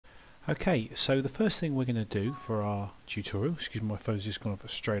Okay, so the first thing we're going to do for our tutorial, excuse me, my phone's just gone off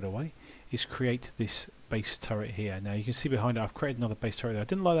straight away, is create this base turret here. Now you can see behind it I've created another base turret there. I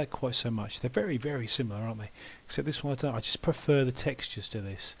didn't like that quite so much. They're very, very similar, aren't they? Except this one I don't. I just prefer the textures to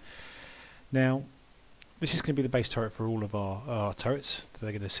this. Now, this is going to be the base turret for all of our turrets that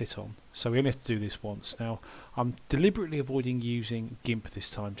they're going to sit on. So we only have to do this once. Now, I'm deliberately avoiding using GIMP this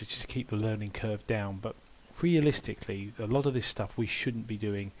time to just keep the learning curve down, but realistically, a lot of this stuff we shouldn't be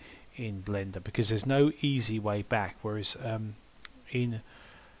doing in Blender because there's no easy way back, whereas in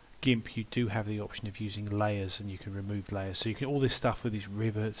GIMP you do have the option of using layers and you can remove layers, so you can all this stuff with these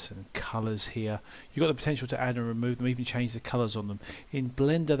rivets and colours here. You've got the potential to add and remove them, even change the colours on them. In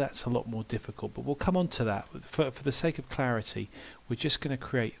Blender that's a lot more difficult, but we'll come on to that. For the sake of clarity, we're just going to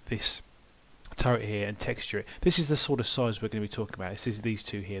create this turret here and texture it. This is the sort of size we're going to be talking about. This is these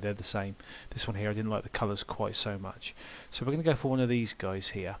two here, they're the same. This one here I didn't like the colours quite so much, so we're going to go for one of these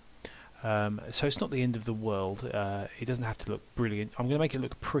guys here. So it's not the end of the world. It doesn't have to look brilliant. I'm going to make it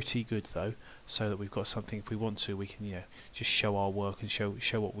look pretty good though, so that we've got something, if we want to, we can just show our work and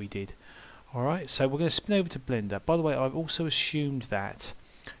show what we did. Alright, so we're going to spin over to Blender. By the way, I've also assumed that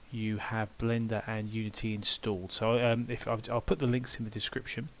you have Blender and Unity installed, so I'll put the links in the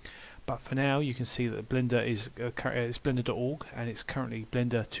description. But for now you can see that Blender is it's blender.org and it's currently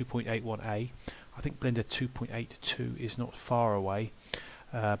Blender 2.81a. I think Blender 2.82 is not far away.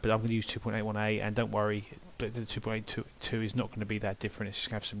 But I'm going to use 2.81a, and don't worry, the 2.82 is not going to be that different. It's just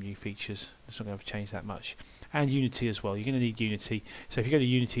going to have some new features. It's not going to change that much. And Unity as well. You're going to need Unity. So if you go to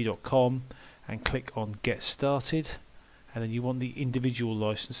unity.com and click on Get Started, and then you want the individual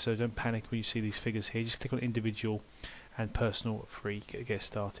license, so don't panic when you see these figures here. Just click on Individual and Personal Free, Get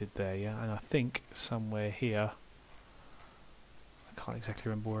Started there, yeah. And I think somewhere here, I can't exactly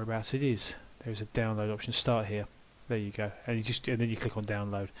remember whereabouts it is. There's a download option. Start here. There you go, and then you click on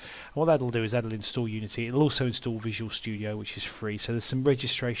download. And what that'll do is that'll install Unity. It'll also install Visual Studio, which is free. So there's some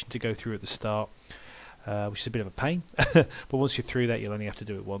registration to go through at the start, which is a bit of a pain. But once you're through that, you'll only have to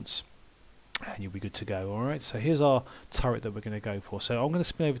do it once, and you'll be good to go. All right. So here's our turret that we're going to go for. So I'm going to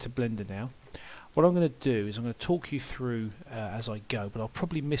spin over to Blender now. What I'm going to do is I'm going to talk you through as I go, but I'll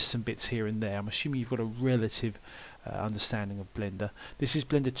probably miss some bits here and there. I'm assuming you've got a relative understanding of Blender. This is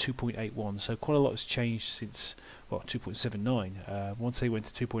Blender 2.81, so quite a lot has changed since 2.79. Once they went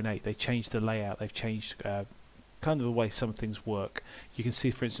to 2.8, they changed the layout. They've changed kind of the way some things work. You can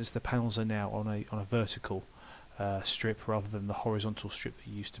see, for instance, the panels are now on a vertical strip rather than the horizontal strip that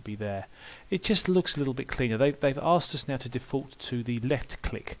used to be there. It just looks a little bit cleaner. They've asked us now to default to the left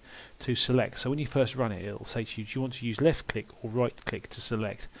click to select. So when you first run it, it'll say to you, do you want to use left click or right click to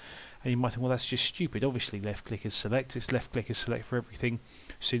select? And you might think, well, that's just stupid. Obviously left click is select. It's left click is select for everything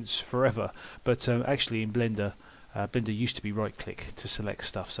since forever. But actually in Blender, Blender used to be right click to select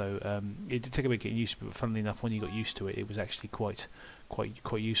stuff, so it did take a bit getting used to it, but funnily enough, when you got used to it, it was actually quite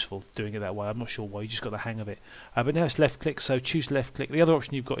useful doing it that way. I'm not sure why, you just got the hang of it. But now it's left click, so choose left click. The other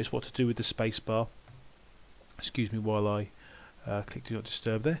option you've got is what to do with the space bar. Excuse me while I click do not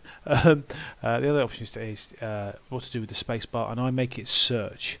disturb there. The other option is what to do with the space bar, and I make it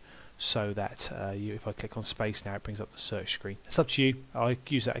search, so that if I click on space now, it brings up the search screen. It's up to you. I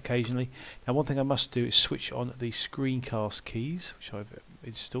use that occasionally. Now one thing I must do is switch on the screencast keys, which I've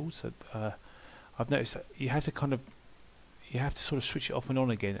installed. So I've noticed that you have to sort of switch it off and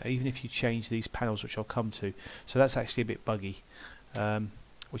on again, even if you change these panels, which I'll come to. So that's actually a bit buggy,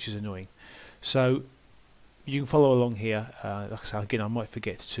 which is annoying. So you can follow along here. Like I say, again, I might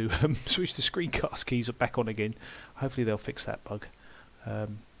forget to switch the screencast keys back on again. Hopefully they'll fix that bug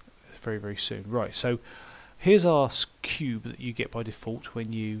very, very soon. Right, so here's our cube that you get by default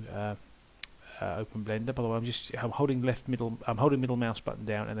when you open Blender. By the way, I'm holding middle mouse button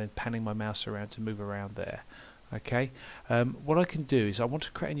down and then panning my mouse around to move around there. Okay. What I can do is I want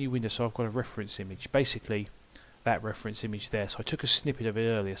to create a new window, so I've got a reference image. Basically, that reference image there. So I took a snippet of it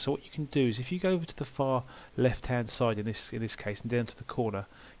earlier. So what you can do is if you go over to the far left-hand side in this case and down to the corner,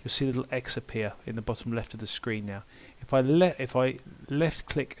 you'll see the little X appear in the bottom left of the screen now. If I left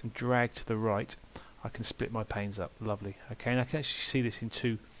click and drag to the right, I can split my panes up. Lovely. Okay, and I can actually see this in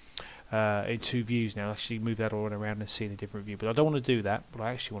two views now. I'll actually move that all around and see in a different view. But I don't want to do that. What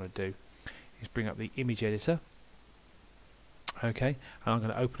I actually want to do is bring up the image editor. Okay, and I'm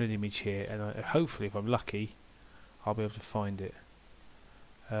going to open an image here, and hopefully, if I'm lucky, I'll be able to find it.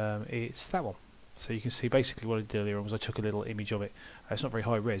 It's that one. So you can see basically what I did earlier was I took a little image of it. It's not very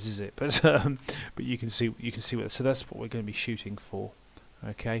high res, is it? But you can see what. So that's what we're going to be shooting for.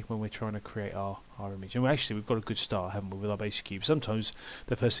 Okay, when we're trying to create our image. And we've got a good start, haven't we, with our base cube. Sometimes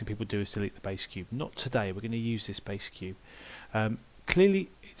the first thing people do is delete the base cube. Not today. We're going to use this base cube. clearly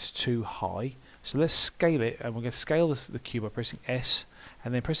it's too high, so let's scale it, and we're going to scale the cube by pressing S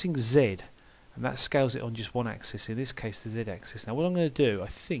and then pressing Z, and that scales it on just one axis, in this case the Z axis. Now what I'm going to do, I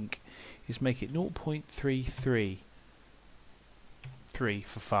think, is make it 0.333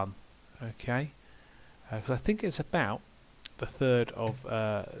 for fun, okay, because I think it's about the third of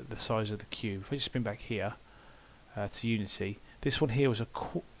the size of the cube. If I just spin back here to Unity, this one here was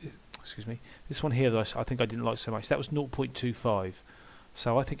this one here that I think I didn't like so much, that was 0.25,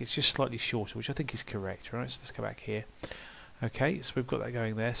 so I think it's just slightly shorter, which I think is correct. Right, so let's go back here. Okay, so we've got that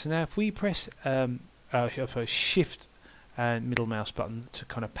going there. So now if we press Shift and middle mouse button to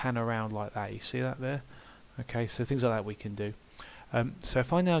kind of pan around like that, you see that there? Okay, so things like that we can do. So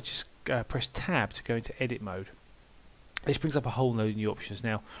if I now just press Tab to go into edit mode, this brings up a whole load of new options.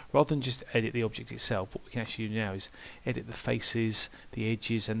 Now, rather than just edit the object itself, what we can actually do now is edit the faces, the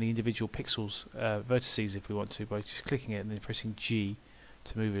edges, and the individual pixels, vertices if we want to, by just clicking it and then pressing G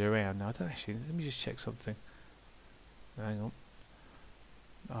to move it around. Now, I don't actually, let me just check something. Hang on.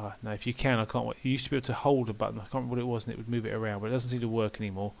 Ah, no, if you can, I can't. You used to be able to hold a button, I can't remember what it was, and it would move it around, but it doesn't seem to work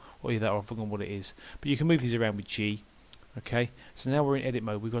anymore, or either I've forgotten what it is. But you can move these around with G. Okay, so now we're in edit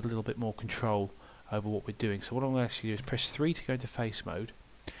mode, we've got a little bit more control over what we're doing. So what I'm going to actually do is press 3 to go into face mode,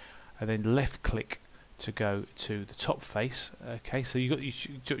 and then left click to go to the top face. Okay, so you've got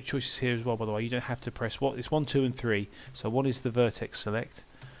your choices here as well, by the way. You don't have to press it's 1, 2 and 3. So 1 is the vertex select,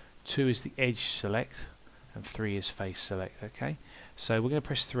 2 is the edge select, and 3 is face select. Okay, so we're going to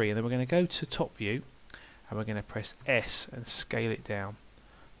press 3, and then we're going to go to top view, and we're going to press S and scale it down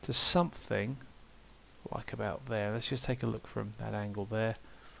to something like about there. Let's just take a look from that angle there.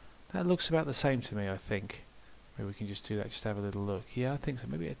 That looks about the same to me, I think. Maybe we can just do that, just have a little look. Yeah, I think so.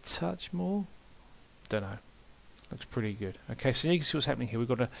 Maybe a touch more? Don't know. Looks pretty good. Okay, so you can see what's happening here. We've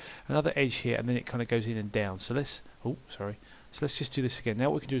got another edge here, and then it kind of goes in and down. So let's... Oh, sorry. So let's just do this again. Now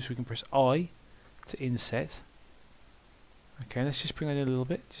what we can do is we can press I to inset. Okay, let's just bring that in a little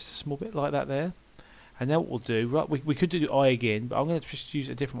bit. Just a small bit like that there. And now what we'll do... Right, we could do I again, but I'm going to just use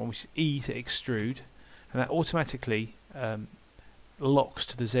a different one, which is E to extrude. And that automatically... locks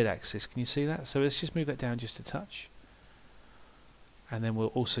to the Z axis. Can you see that? So let's just move that down just a touch, and then we'll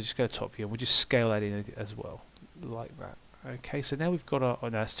also just go to top view and we'll just scale that in as well, like that. Okay, so now we've got our... Oh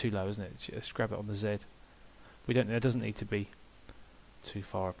no, that's too low, isn't it? Let's grab it on the Z. We don't... It doesn't need to be too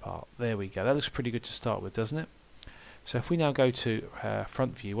far apart. There we go. That looks pretty good to start with, doesn't it? So if we now go to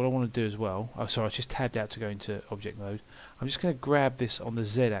front view, what I want to do as well... Oh, sorry, I just tabbed out to go into object mode. I'm just going to grab this on the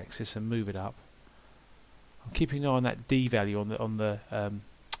Z axis and move it up. I'm keeping an eye on that D value on the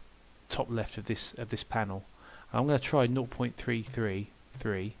top left of this panel. I'm going to try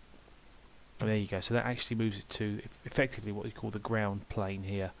 0.333, and there you go. So that actually moves it to effectively what we call the ground plane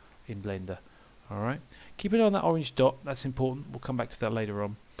here in Blender. All right. Keep an eye on that orange dot. That's important. We'll come back to that later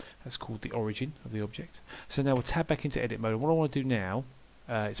on. That's called the origin of the object. So now we'll tab back into edit mode. And what I want to do now,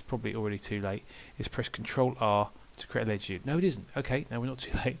 it's probably already too late, is press Control R to create an edge loop. No, it isn't. Okay, no, we're not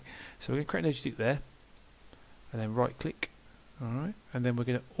too late. So we're going to create an edge loop there. And then right click, alright, and then we're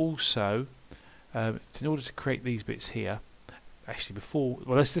going to also, in order to create these bits here, actually before,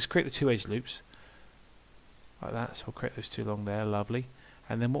 well let's just create the 2 edge loops, like that, so we'll create those 2 along there, lovely,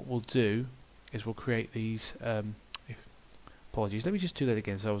 and then what we'll do is we'll create these, apologies, let me just do that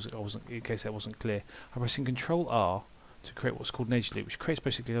again so I wasn't, in case that wasn't clear. I'm pressing Control R to create what's called an edge loop, which creates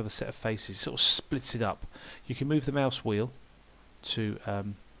basically another set of faces, sort of splits it up. You can move the mouse wheel to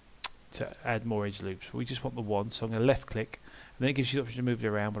add more edge loops. We just want the one, so I'm going to left click, and then it gives you the option to move it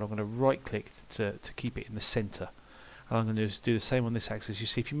around, but I'm going to right click to keep it in the center. And I'm going to do the same on this axis. You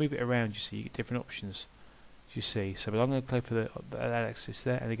see, if you move it around, you see you get different options. You see, so I'm going to click for that axis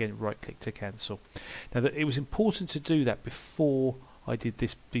there, and again right click to cancel. Now it was important to do that before I did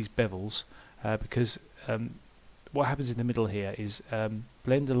these bevels, because what happens in the middle here is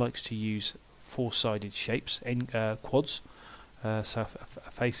Blender likes to use 4-sided shapes, quads. So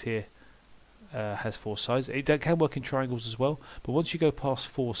a face here has 4 sides. It can work in triangles as well, but once you go past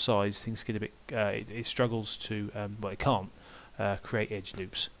 4 sides, things get a bit. It struggles to. Well, it can't create edge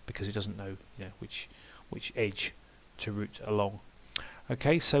loops because it doesn't know, which edge to route along.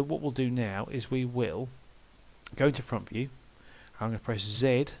 Okay, so what we'll do now is we will go into front view. I'm going to press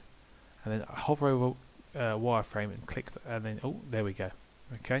Z, and then hover over wireframe and click, and then there we go.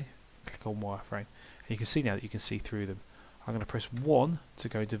 Okay, click on wireframe, and you can see now that you can see through them. I'm going to press 1 to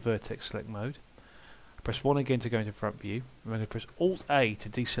go into vertex select mode. Press 1 again to go into front view. I'm going to press Alt A to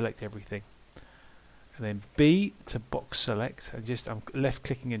deselect everything. And then B to box select. And I'm left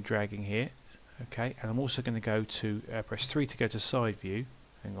clicking and dragging here. Okay, and I'm also going to go to press 3 to go to side view.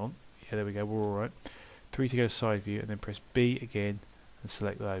 Hang on. Yeah, there we go. We're alright. 3 to go to side view, and then press B again and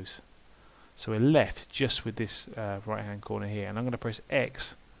select those. So we're left just with this right hand corner here, and I'm going to press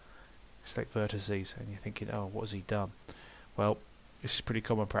X, select vertices, and you're thinking, oh, what has he done? Well, this is pretty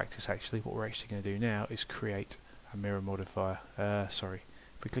common practice actually. What we're actually going to do now is create a mirror modifier. Sorry,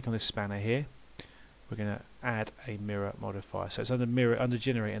 if we click on this spanner here, we're going to add a mirror modifier. So it's under mirror, under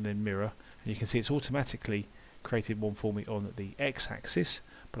generate, and then mirror, and you can see it's automatically created one for me on the X-axis,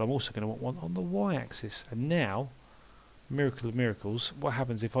 but I'm also going to want one on the Y-axis. And now, miracle of miracles, what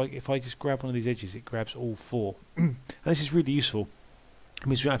happens if I just grab one of these edges? It grabs all four. And this is really useful. It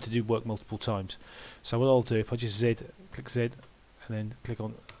means we don't have to do work multiple times. So what I'll do, if I just click Z, and then click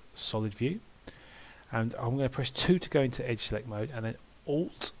on solid view, and I'm going to press 2 to go into edge select mode, and then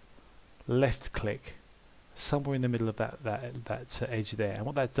Alt left click somewhere in the middle of that edge there. And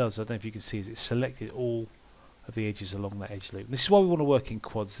what that does, I don't know if you can see, is it's selected all of the edges along that edge loop. This is why we want to work in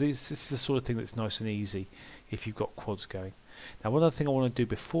quads. This is the sort of thing that's nice and easy if you've got quads going. Now, one other thing I want to do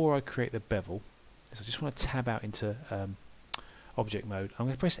before I create the bevel is I just want to tab out into object mode. I'm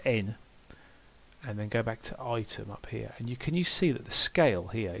going to press N and then go back to item up here, and can you see that the scale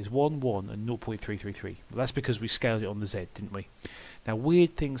here is 1, 1 and 0.333. Well, that's because we scaled it on the Z, didn't we? Now,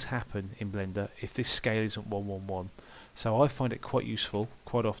 weird things happen in Blender if this scale isn't 1, 1, 1. So I find it quite useful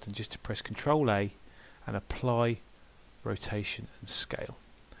quite often just to press Control A and apply rotation and scale.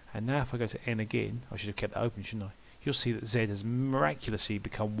 And now if I go to N again, I should have kept that open, shouldn't I? You'll see that Z has miraculously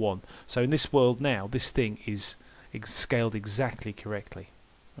become 1. So in this world now, this thing is scaled exactly correctly.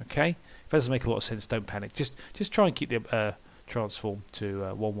 Okay? If that doesn't make a lot of sense, don't panic. Just try and keep the transform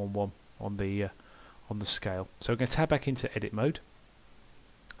to 1, 1, 1 on the scale. So we're going to tab back into edit mode,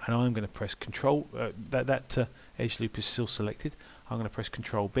 and I'm going to press Control. That edge loop is still selected. I'm going to press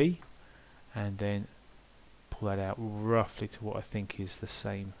Control B, and then pull that out roughly to what I think is the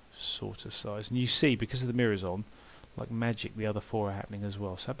same sort of size. And you see, because of the mirrors on, like magic, the other 4 are happening as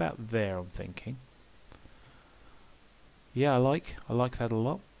well. So about there, I'm thinking. Yeah, I like that a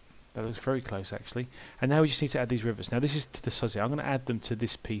lot. That looks very close actually. And now we just need to add these rivets. Now this is to the size here. I'm going to add them to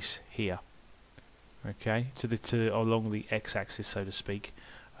this piece here. Okay, along the X-axis, so to speak.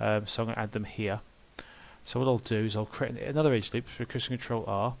 So I'm going to add them here. So what I'll do is I'll create another edge loop. So press Control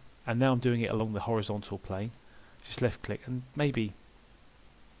R, and now I'm doing it along the horizontal plane. Just left click, and maybe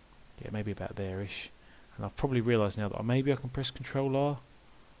about there-ish. And I've probably realised now that maybe I can press Control R.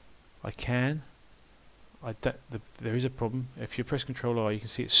 I can. There is a problem. If you press Control R, you can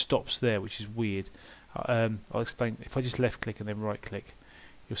see it stops there, which is weird. I'll explain. If I just left click and then right click,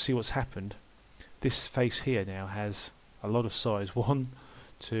 you'll see what's happened. This face here now has a lot of sides. 1,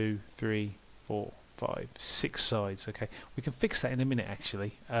 2, 3, 4, 5, 6 sides. Okay, we can fix that in a minute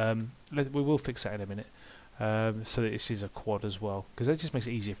actually. We will fix that in a minute, so that this is a quad as well, because that just makes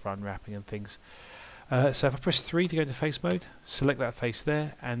it easier for unwrapping and things. So if I press 3 to go into face mode, select that face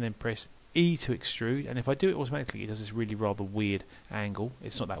there, and then press E to extrude, and if I do it automatically, it does this really rather weird angle.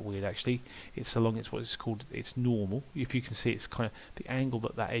 It's not that weird actually. It's along what it's called its normal. If you can see, it's kind of the angle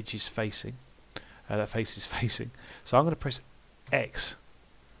that edge is facing, that face is facing. So I'm going to press X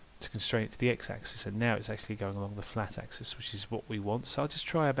to constrain it to the X-axis, and now it's actually going along the flat axis, which is what we want. So I'll just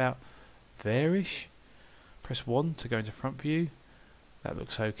try about there-ish. Press 1 to go into front view. That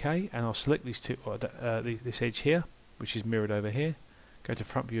looks okay, and I'll select these two, this edge here, which is mirrored over here. Go to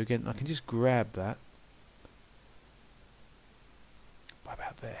front view again. I can just grab that by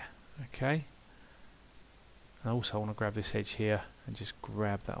about there. Okay. And also I want to grab this edge here and just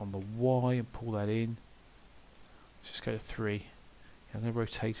grab that on the Y and pull that in. Let's just go to 3. I'm going to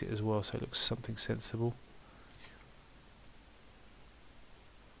rotate it as well so it looks something sensible.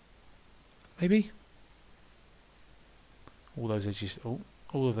 Maybe. All those edges.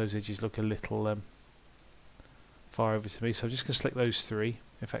 All of those edges look a little far over to me, so I'm just going to select those 3.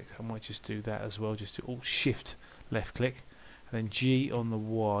 In fact, I might just do that as well. Just do Alt Shift left click and then G on the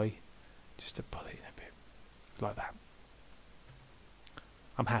Y, just to pull it in a bit like that.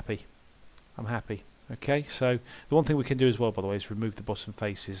 I'm happy. Okay, so the one thing we can do as well, by the way, is remove the bottom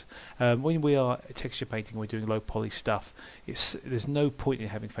faces. When we are texture painting, we're doing low poly stuff, there's no point in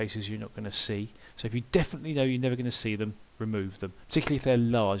having faces you're not going to see. So if you definitely know you're never going to see them, remove them. Particularly if they're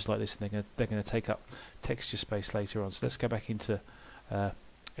large like this, and they're going to take up texture space later on. So let's go back into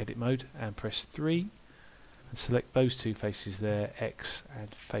edit mode and press 3 and select those 2 faces there, X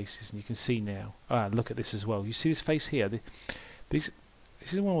and faces, and you can see now. Look at this as well. You see this face here? This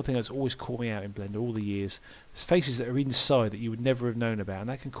is one more thing that's always caught me out in Blender all the years. There's faces that are inside that you would never have known about, and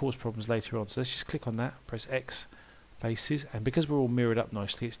that can cause problems later on. So let's just click on that, press X, faces, and because we're all mirrored up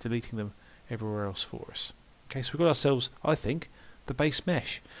nicely, it's deleting them everywhere else for us. Okay, so we've got ourselves, I think, the base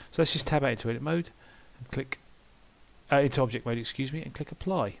mesh. So let's just tab out into edit mode and click into object mode, excuse me, and click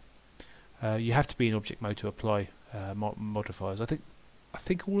apply. You have to be in object mode to apply modifiers. I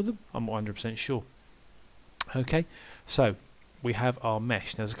think all of them. I'm not 100% sure. Okay, so we have our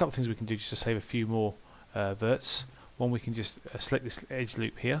mesh. Now there's a couple of things we can do just to save a few more verts. One, we can just select this edge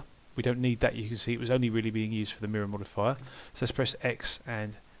loop here. We don't need that. You can see it was only really being used for the mirror modifier. So let's press X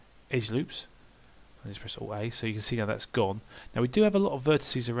and edge loops. And just press Alt A, so you can see now that's gone. Now we do have a lot of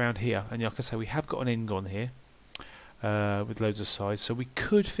vertices around here, and like I say, we have got an n-gon here with loads of sides, so we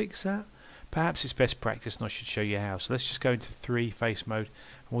could fix that. Perhaps it's best practice and I should show you how. So let's just go into 3 face mode,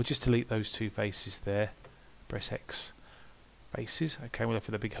 and we'll just delete those 2 faces there. Press X, faces. Okay, we're left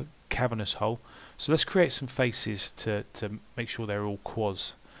with a big cavernous hole. So let's create some faces to make sure they're all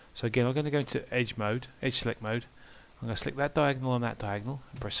quads. So again, I'm going to go into edge mode, edge select mode. I'm going to select that diagonal and that diagonal,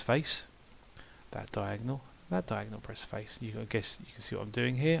 and press face. That diagonal, press face. I guess you can see what I'm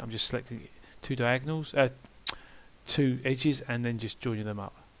doing here. I'm just selecting 2 diagonals, 2 edges, and then just joining them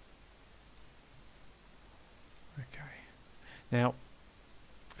up. Okay. Now,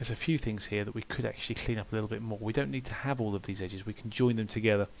 there's a few things here that we could actually clean up a little bit more. We don't need to have all of these edges. We can join them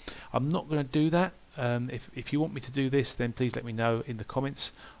together. I'm not going to do that. If you want me to do this, then please let me know in the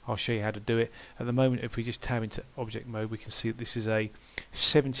comments. I'll show you how to do it. At the moment, if we just tab into object mode, we can see that this is a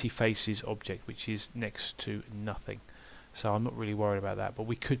 70 faces object, which is next to nothing. So I'm not really worried about that, but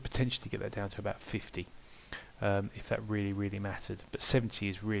we could potentially get that down to about 50 if that really mattered. But 70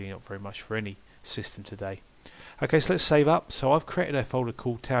 is really not very much for any system today. Okay, so let's save up. So I've created a folder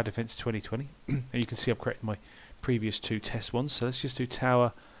called Tower Defense 2020, and you can see I've created my previous 2 test ones. So let's just do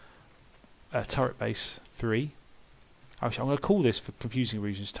Tower Turret Base 3. Actually, I'm going to call this, for confusing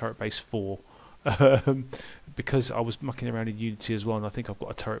reasons, Turret Base 4, because I was mucking around in Unity as well, and I think I've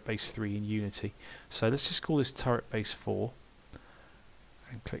got a Turret Base 3 in Unity. So let's just call this Turret Base 4,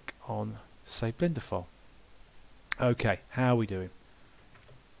 and click on Save Blender File. Okay, how are we doing?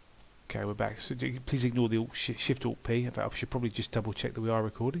 Okay, we're back. So please ignore the Shift Alt P. In fact, I should probably just double check that we are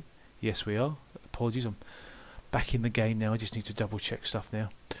recording. Yes, we are. Apologies, I'm back in the game now. I just need to double check stuff now.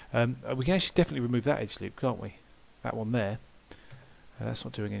 We can actually definitely remove that edge loop, can't we? That one there. That's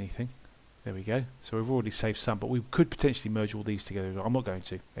not doing anything. There we go. So we've already saved some, but we could potentially merge all these together. I'm not going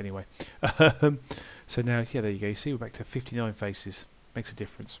to, anyway. So now, yeah, there you go. You see, we're back to 59 faces. Makes a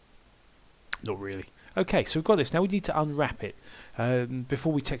difference. Not really. Okay, so we've got this. Now we need to unwrap it.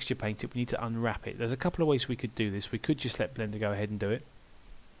 Before we texture paint it, we need to unwrap it. There's a couple of ways we could do this. We could just let Blender go ahead and do it,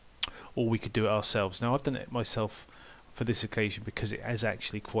 or we could do it ourselves. Now I've done it myself for this occasion because it is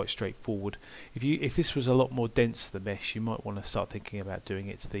actually quite straightforward. If this was a lot more dense, the mesh, you might want to start thinking about doing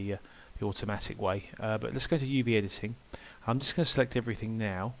it the automatic way. But let's go to UV editing. I'm just going to select everything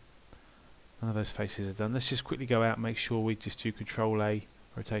now. None of those faces are done. Let's just quickly go out and make sure we just do Control A,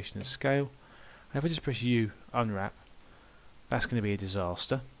 rotation and scale. And if I just press U, unwrap, that's going to be a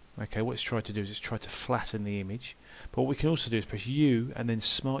disaster. Okay, what it's tried to do is it's tried to flatten the image. But what we can also do is press U and then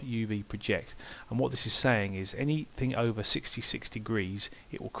Smart UV Project. And what this is saying is anything over 66 degrees,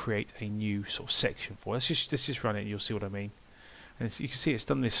 it will create a new sort of section for us. Let's just run it and you'll see what I mean. And you can see it's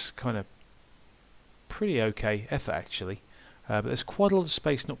done this kind of pretty okay effort actually. But there's quite a lot of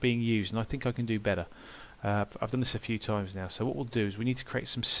space not being used, and I think I can do better. I've done this a few times now. So what we'll do is we need to create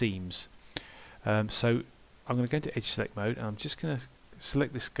some seams. So I'm going to go into edge select mode, and I'm just going to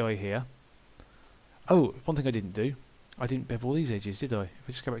select this guy here. Oh, one thing I didn't do, I didn't bevel these edges, did I? If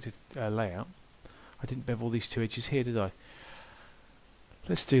I just go back to layout, I didn't bevel these 2 edges here, did I?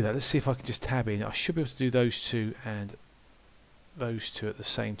 Let's do that. Let's see if I can just tab in. I should be able to do those 2 and those 2 at the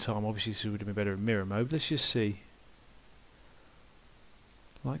same time. Obviously this would have been better in mirror mode. Let's just see.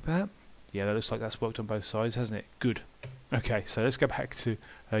 Like that? Yeah, that looks like that's worked on both sides, hasn't it? Good. Okay, so let's go back to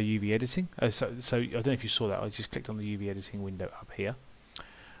UV editing. So I don't know if you saw that. I just clicked on the UV editing window up here.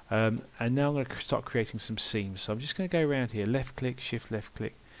 And now I'm going to start creating some seams. So I'm just going to go around here, left click, shift left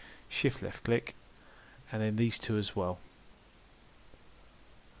click, and then these 2 as well.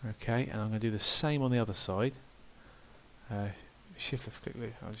 Okay, and I'm going to do the same on the other side. Shift left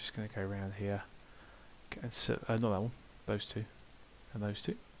click. I'm just going to go around here. And not that one. Those 2 and those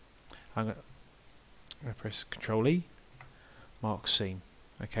 2. I'm going to press Control E. Mark seam.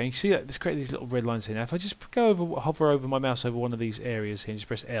 Okay, you see that this creates these little red lines here. Now, if I just hover over my mouse over one of these areas here and just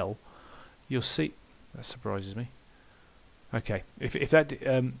press L, you'll see. That surprises me. Okay, if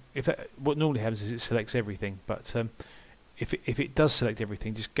that what normally happens is it selects everything, but if it does select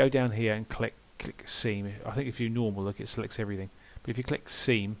everything, just go down here and click seam. I think if you normal look, it selects everything, but if you click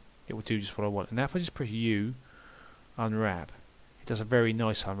seam, it will do just what I want. And now if I just press U, unwrap, it does a very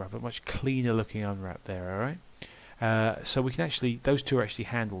nice unwrap, a much cleaner looking unwrap there. All right. So we can actually, those 2 are actually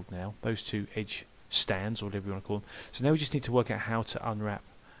handled now, those 2 edge stands or whatever you want to call them. So now we just need to work out how to unwrap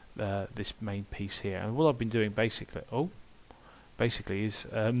this main piece here. And what I've been doing basically, is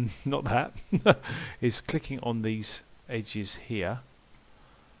not that, is clicking on these edges here.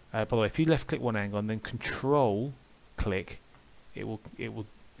 By the way, if you left click one angle and then control click, it will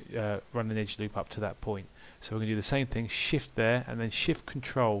run an edge loop up to that point. So we're going to do the same thing, shift there and then shift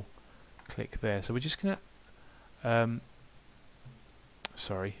control click there. So we're just going to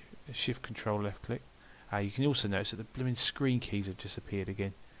shift control left click. You can also notice that the blooming screen keys have disappeared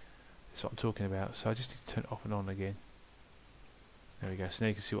again. That's what I'm talking about. So I just need to turn it off and on again. There we go. So now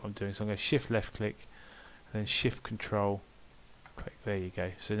you can see what I'm doing. So I'm going to shift left click and then shift control click. There you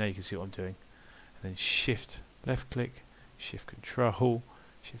go. So now you can see what I'm doing. And then shift left click, shift control,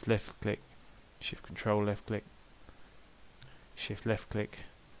 shift left click, shift control left click, shift left click,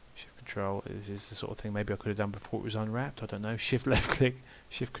 shift control. This is the sort of thing maybe I could have done before it was unwrapped. I don't know. Shift left click,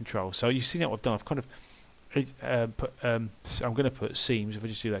 shift control. So you've seen what I've done. I've kind of I'm going to put seams. If I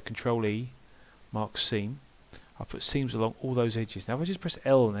just do that, Control E, mark seam. I'll put seams along all those edges. Now if I just press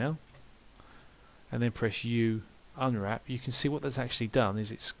L now, and then press U, unwrap, you can see what that's actually done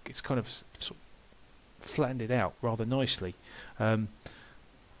is it's kind of sort of flattened it out rather nicely. I'm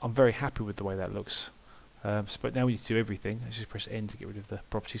very happy with the way that looks. But now we need to do everything. Let's just press N to get rid of the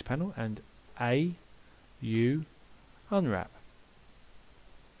properties panel, and A, U, unwrap.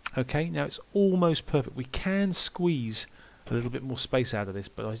 Okay, now it's almost perfect. We can squeeze a little bit more space out of this,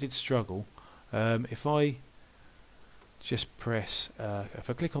 but I did struggle. If I just press, if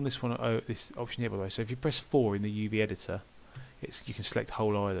I click on this one, this option here by the way, so if you press 4 in the UV editor, you can select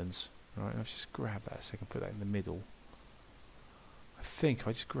whole islands. Right, I'll just grab that a second, put that in the middle. I think if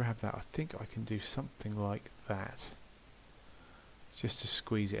I just grab that, I think I can do something like that, just to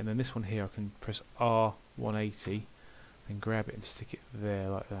squeeze it. And then this one here, I can press R180 and grab it and stick it there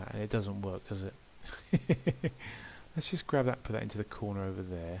like that, and it doesn't work, does it? Let's just grab that, put that into the corner over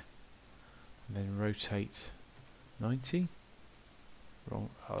there, and then rotate 90. Wrong.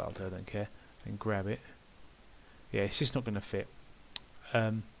 Oh, I don't care. Then grab it. Yeah, it's just not going to fit. We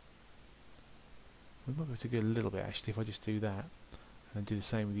might be able to go a little bit actually if I just do that, and then do the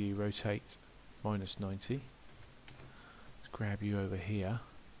same with you. Rotate -90. Let's grab you over here.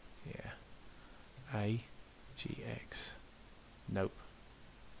 Yeah. A. GX. Nope.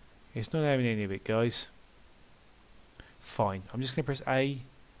 It's not having any of it, guys. Fine. I'm just going to press A,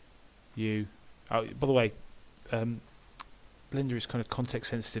 U. Oh, by the way, Blender is kind of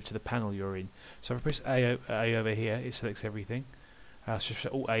context sensitive to the panel you're in. So if I press A over here, it selects everything. So if I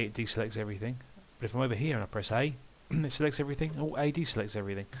press Alt A, it deselects everything. But if I'm over here and I press A, it selects everything. Alt A deselects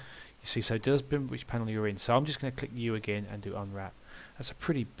everything. You see, so it does remember which panel you're in. So I'm just going to click U again and do unwrap. That's a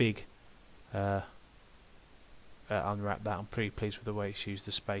pretty big unwrap that. I'm pretty pleased with the way it's used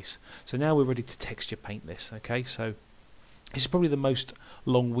the space. So now we're ready to texture paint this. Okay, so this is probably the most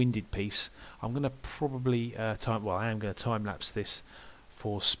long-winded piece. I'm going to probably I am going to time lapse this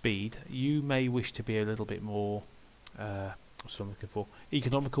for speed. You may wish to be a little bit more what's what I'm looking for,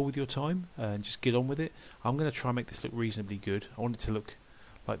 economical with your time and just get on with it. I'm going to try and make this look reasonably good. I want it to look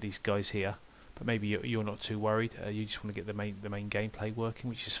like these guys here, but maybe you're not too worried. You just want to get the main gameplay working,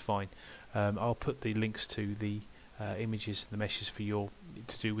 which is fine. I'll put the links to the images, the meshes for your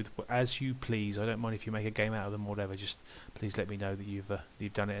to do with as you please. I don't mind if you make a game out of them or whatever. Just please let me know that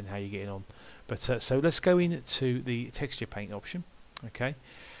you've done it and how you're getting on. But so let's go into the texture paint option. Okay,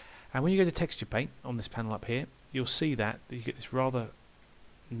 and when you go to texture paint on this panel up here, you'll see that you get this rather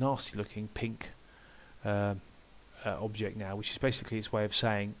nasty looking pink object now, which is basically its way of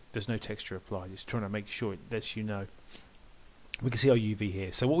saying there's no texture applied. It's trying to make sure it lets you know. We can see our UV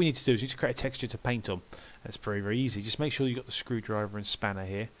here. So what we need to do is we need to create a texture to paint on. That's very, very easy. Just make sure you've got the screwdriver and spanner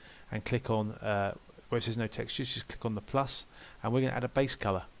here, and click on where it says no textures, just click on the plus, and we're going to add a base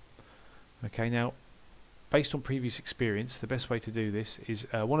color. Okay, now based on previous experience, the best way to do this is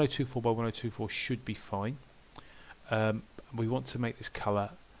 1024 by 1024 should be fine. We want to make this color,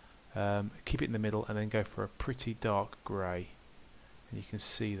 keep it in the middle, and then go for a pretty dark grey. And you can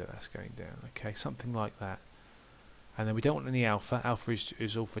see that that's going down. Okay, something like that. And then we don't want any alpha. Alpha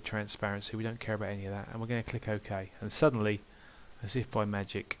is all for transparency. We don't care about any of that. And we're going to click OK. And suddenly, as if by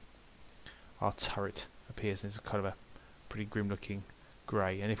magic, our turret appears. And it's kind of a pretty grim-looking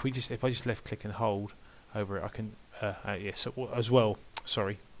grey. And if I just left-click and hold over it, I can as well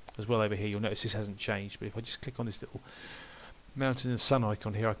over here. You'll notice this hasn't changed. But if I just click on this little mountain and sun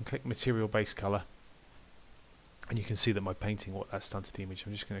icon here, I can click Material Base Color. And you can see that my painting, what that's done to the image.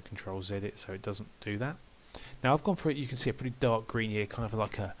 I'm just going to Control Z it so it doesn't do that. Now I've gone for it. You can see a pretty dark green here, kind of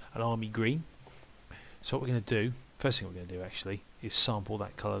like an army green. So what we're going to do first thing we're going to do actually is sample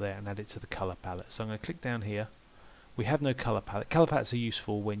that colour there and add it to the colour palette. So I'm going to click down here. We have no colour palette. Colour palettes are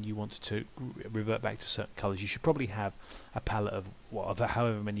useful when you want to revert back to certain colours. You should probably have a palette of whatever,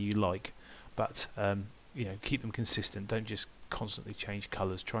 however many you like, but you know, keep them consistent. Don't just constantly change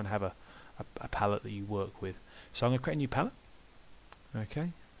colours. Try and have a palette that you work with. So I'm going to create a new palette. Okay,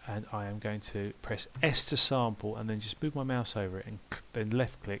 and I am going to press S to sample and then just move my mouse over it and then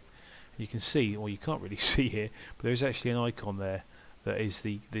left click. You can see, or you can't really see here, but there is actually an icon there that is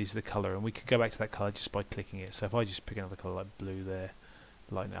the colour, and we could go back to that colour just by clicking it. So if I just pick another colour like blue there,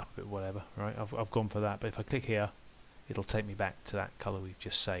 lighten it up a bit, whatever, right? I've gone for that, but if I click here, it'll take me back to that colour we've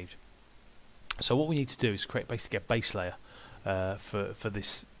just saved. So what we need to do is create basically a base layer for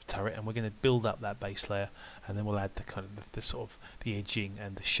this turret, and we're going to build up that base layer, and then we'll add the kind of the sort of the edging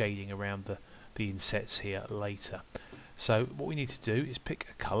and the shading around the insets here later. So what we need to do is pick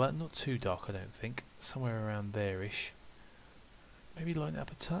a colour, not too dark I don't think, somewhere around there-ish. Maybe lighten it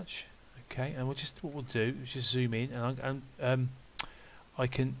up a touch. Okay, and what we'll do is just zoom in, and I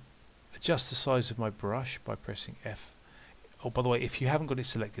can adjust the size of my brush by pressing F. Oh, by the way, if you haven't got it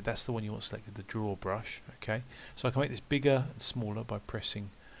selected, that's the one you want selected, the draw brush. Okay, so I can make this bigger and smaller by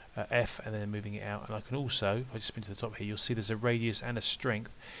pressing F and then moving it out. And I can also, if I just spin to the top here, you'll see there's a radius and a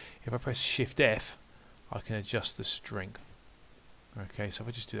strength. If I press Shift F, I can adjust the strength. Okay, so if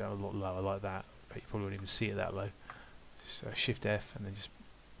I just do that a lot lower like that, but you probably won't even see it that low. Just Shift F and then just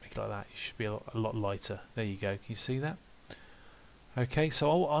make it like that. It should be a lot lighter. There you go. Can you see that? Okay,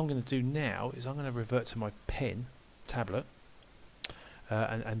 so what I'm going to do now is I'm going to revert to my pen tablet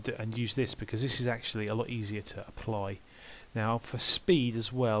and use this, because this is actually a lot easier to apply. Now for speed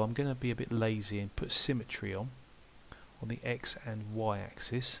as well, I'm going to be a bit lazy and put symmetry on the X and Y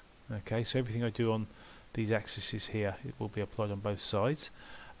axis. Okay, so everything I do on these axes here, it will be applied on both sides.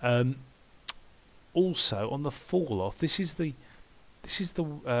 Also on the fall off, this is the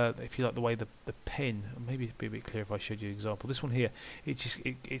if you like the way the pen, maybe it'd be a bit clearer if I showed you an example. This one here,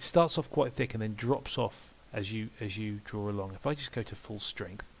 it starts off quite thick and then drops off as you draw along. If I just go to full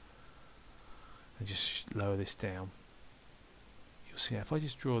strength and just lower this down, you'll see if I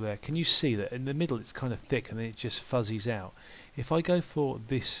just draw there, can you see that in the middle it's kind of thick and then it just fuzzies out? If I go for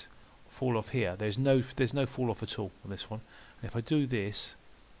this fall off here, there's no fall off at all on this one. And if I do this,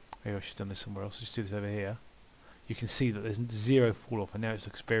 maybe I should have done this somewhere else, just do this over here, you can see that there's zero fall off, and now it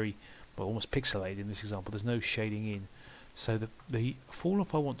looks very, well, almost pixelated in this example. There's no shading in. So the fall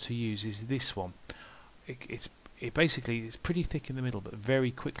off I want to use is this one. It basically it's pretty thick in the middle, but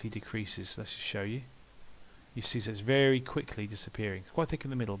very quickly decreases. Let's just show you. You see, so it's very quickly disappearing. It's quite thick in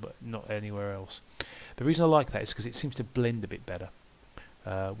the middle, but not anywhere else. The reason I like that is because it seems to blend a bit better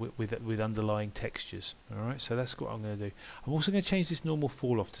with underlying textures. All right, so that's what I'm going to do. I'm also going to change this normal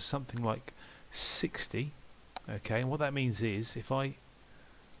fall off to something like 60. Okay, and what that means is if I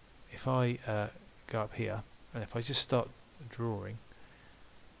go up here and if I just start drawing,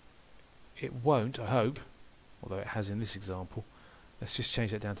 it won't, I hope, although it has in this example. Let's just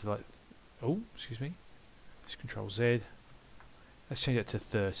change that down to like, oh, excuse me, let's Control Z, let's change that to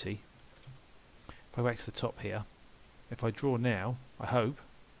 30. If I go back to the top here, if I draw now, I hope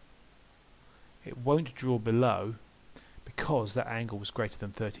it won't draw below, because that angle was greater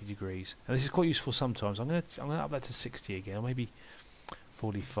than 30 degrees. And this is quite useful sometimes. I'm going to up that to 60 again, or maybe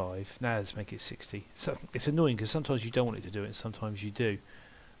 45. Now let's make it 60. So it's annoying because sometimes you don't want it to do it, and sometimes you do.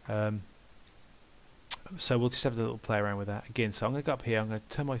 So we'll just have a little play around with that again. So I'm going to go up here, I'm going to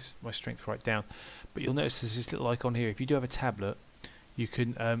turn my strength right down, but you'll notice there's this little icon here. If you do have a tablet, you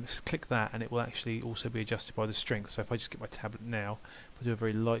can click that and it will actually also be adjusted by the strength. So if I just get my tablet now, if I do a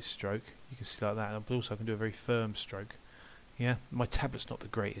very light stroke, you can see like that, and also I can do a very firm stroke. Yeah, my tablet's not the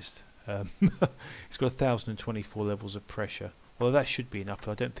greatest. It's got 1024 levels of pressure. Well, that should be enough,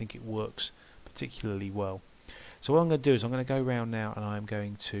 but I don't think it works particularly well. So what I'm going to do is I'm going to go around now and I'm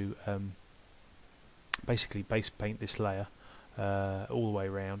going to basically base paint this layer all the way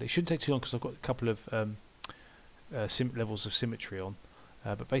around. It shouldn't take too long because I've got a couple of levels of symmetry on.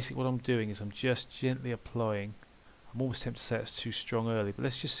 But basically what I'm doing is I'm just gently applying. I'm almost tempted to say that's too strong early, but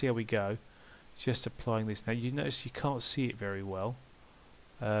let's just see how we go. Just applying this. Now you notice you can't see it very well.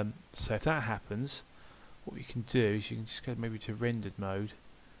 So if that happens, what you can do is you can just go maybe to rendered mode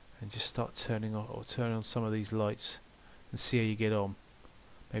and just start turning on or turn on some of these lights and see how you get on.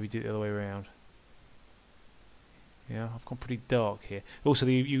 Maybe do it the other way around. Yeah, I've gone pretty dark here. Also,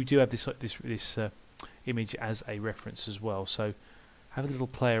 you do have this image as a reference as well, so have a little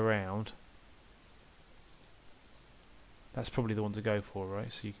play around. That's probably the one to go for,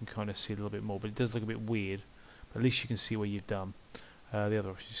 right? So you can kind of see a little bit more, but it does look a bit weird. But at least you can see what you've done. The other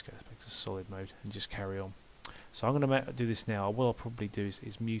option just goes back to solid mode and just carry on. So I'm going to do this now. What I'll probably do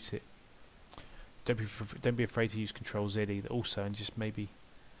is mute it. Don't be afraid to use Control Z either also, and just maybe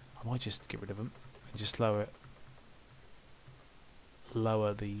I might just get rid of them and just lower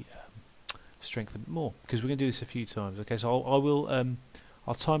the strength a bit more, because we're going to do this a few times. Okay, so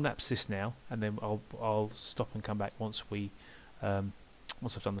I'll time lapse this now, and then I'll stop and come back once I've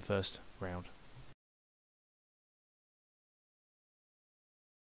done the first round.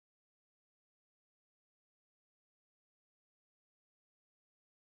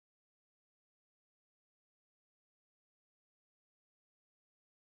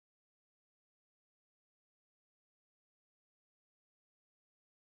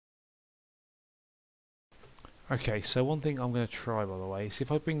 Okay, so one thing I'm going to try, by the way, is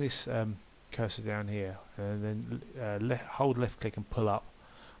if I bring this cursor down here and then hold left click and pull up,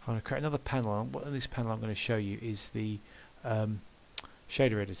 I'm going to create another panel. And what in this panel I'm going to show you is the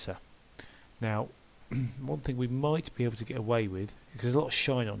shader editor. Now, one thing we might be able to get away with, because there's a lot of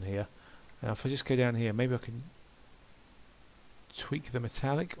shine on here. Now, if I just go down here, maybe I can tweak the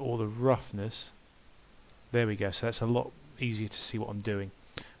metallic or the roughness. There we go. So that's a lot easier to see what I'm doing.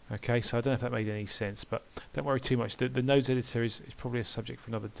 Okay, so I don't know if that made any sense, but don't worry too much. The nodes editor is probably a subject for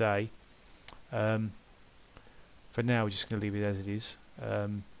another day. For now, we're just going to leave it as it is.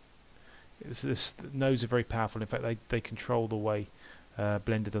 The nodes are very powerful. In fact, they control the way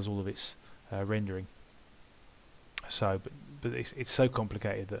Blender does all of its rendering. So, but it's so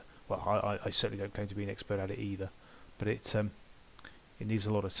complicated that, well, I certainly don't claim to be an expert at it either. But it needs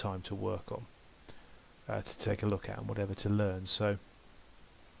a lot of time to work on, to take a look at and whatever, to learn. So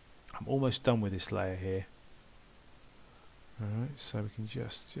I'm almost done with this layer here. Alright, so we can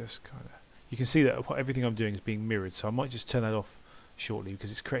just kind of, you can see that everything I'm doing is being mirrored, so I might just turn that off shortly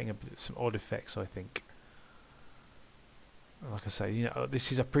because it's creating some odd effects, I think. Like I say, you know,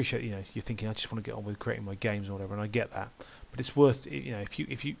 I appreciate, you know, you're thinking I just want to get on with creating my games or whatever, and I get that, but it's worth, you know, if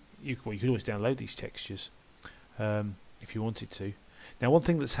you well, you could always download these textures if you wanted to. Now, one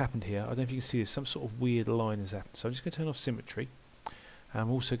thing that's happened here, I don't know if you can see this, some sort of weird line has happened, so I'm just going to turn off symmetry. I'm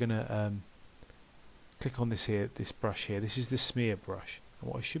also going to click on this brush here. This is the smear brush,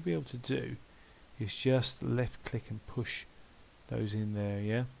 and what I should be able to do is just left click and push those in there,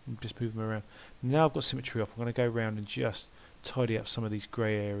 yeah, and just move them around. Now I've got symmetry off, I'm going to go around and just tidy up some of these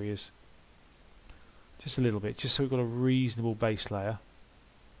grey areas just a little bit, just so we've got a reasonable base layer.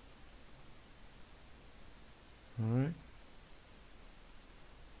 Alright.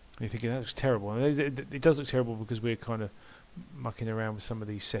 You're thinking that looks terrible. It does look terrible because we're kind of mucking around with some of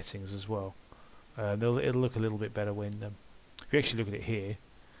these settings as well. It'll look a little bit better when if you actually look at it here.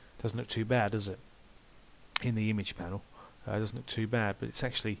 It doesn't look too bad, does it? In the image panel, it doesn't look too bad, but it's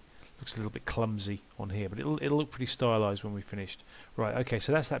actually looks a little bit clumsy on here. But it'll look pretty stylized when we've finished. Right. Okay.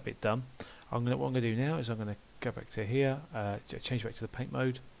 So that's that bit done. What I'm going to do now is I'm going to go back to here, change back to the paint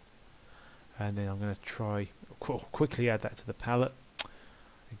mode, and then I'm going to try quickly add that to the palette.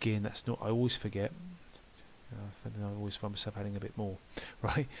 Again, that's not. I always forget. I always find myself adding a bit more.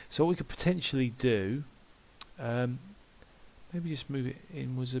 Right. So what we could potentially do, maybe just move it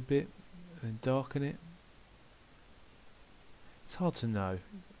inwards a bit and then darken it. It's hard to know.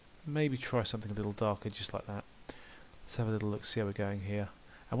 Maybe try something a little darker, just like that. Let's have a little look, see how we're going here.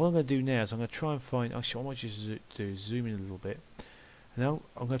 And what I'm going to do now is I'm going to try and find. Actually, I might just zoom in a little bit. And now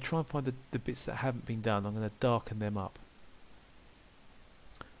I'm going to try and find the bits that haven't been done. I'm going to darken them up.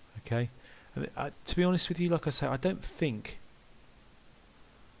 Okay. And to be honest with you, like I say, I don't think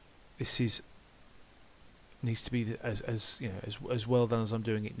this needs to be as you know as well done as I'm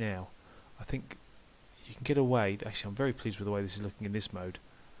doing it now. I think you can get away. Actually, I'm very pleased with the way this is looking in this mode.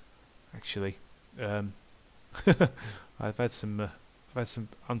 Actually, I've had some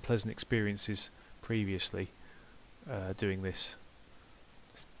unpleasant experiences previously doing this.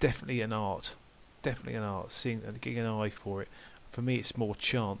 It's definitely an art. Definitely an art. Seeing and getting an eye for it. For me, it's more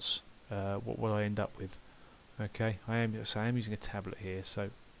chance. What I end up with. Okay, I am using a tablet here, so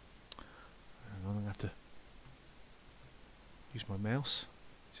I'm going to have to use my mouse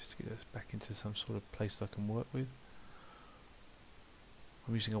just to get this back into some sort of place that I can work with.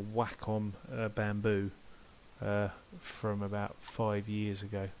 I'm using a Wacom bamboo from about 5 years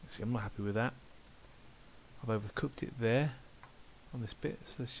ago. See, I'm not happy with that. I've overcooked it there on this bit,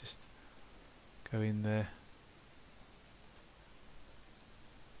 so let's just go in there.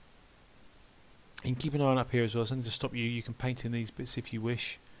 You can keep an eye on up here as well, something to stop you. You can paint in these bits if you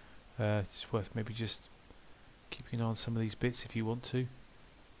wish. It's worth maybe just keeping an eye on some of these bits if you want to.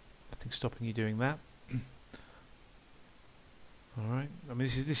 Nothing stopping you doing that. All right. I mean,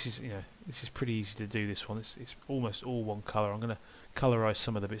 this is pretty easy to do. This one, it's almost all one colour. I'm going to colourize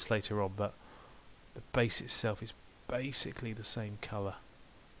some of the bits later on, but the base itself is basically the same colour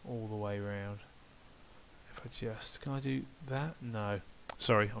all the way around. If I just, can I do that? No,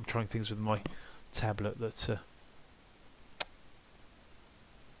 sorry, I'm trying things with my tablet that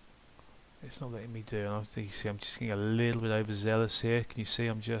it's not letting me do. And I think, you see, I'm just getting a little bit overzealous here. Can you see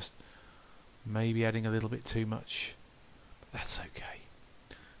I'm just maybe adding a little bit too much? But that's okay.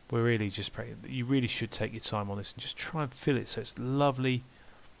 We're really just practicing. You really should take your time on this and just try and fill it so it's lovely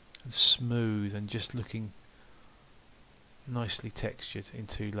and smooth and just looking nicely textured in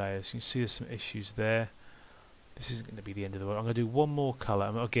 2 layers. You can see there's some issues there. This isn't going to be the end of the world. I'm going to do one more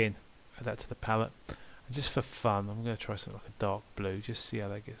colour. Again, add that to the palette. And just for fun, I'm going to try something like a dark blue. Just see how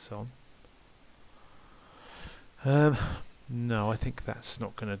that gets on. No, I think that's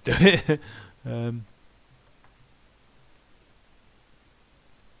not going to do it.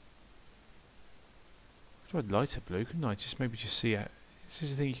 I'd lighter blue, couldn't I? Just maybe just see how. This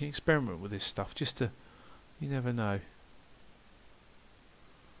is the thing, you can experiment with this stuff just to. You never know.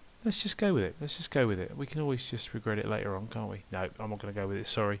 Let's just go with it. Let's just go with it. We can always just regret it later on, can't we? No, I'm not going to go with it.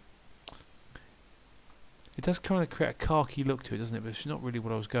 Sorry. It does kind of create a khaki look to it, doesn't it? But it's not really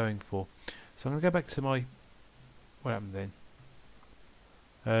what I was going for. So I'm going to go back to my. What happened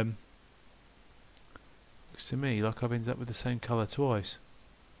then? Looks to me like I've ended up with the same colour twice.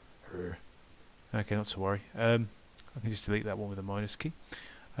 Okay, not to worry. I can just delete that one with the minus key.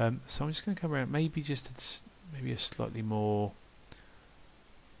 So I'm just going to come around, maybe just maybe a slightly more, what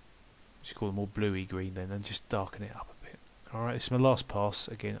do you call it, more bluey green then, and just darken it up a bit. All right, this is my last pass.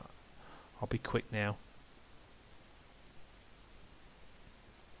 Again, I'll be quick now.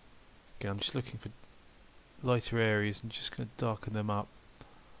 Again, I'm just looking for lighter areas and just going to darken them up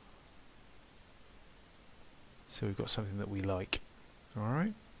so we've got something that we like. Alright,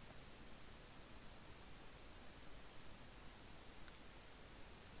 you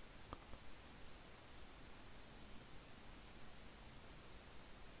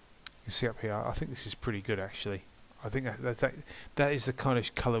can see up here, I think this is pretty good actually. I think that is the kind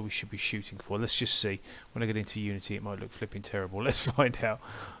of colour we should be shooting for. Let's just see. When I get into Unity it might look flipping terrible. Let's find out.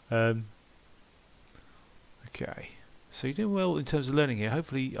 Okay, so you're doing well in terms of learning here.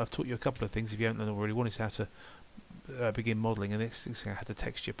 Hopefully I've taught you a couple of things if you haven't already. One is how to begin modelling, and the next is how to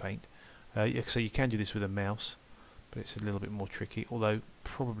texture paint. So you can do this with a mouse, but it's a little bit more tricky, although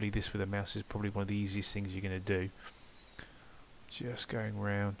probably this with a mouse is probably one of the easiest things you're going to do. Just going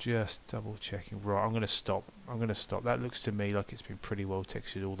around, just double checking. Right, I'm going to stop. That looks to me like it's been pretty well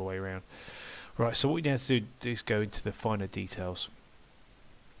textured all the way around. Right, so what we need to do is go into the finer details.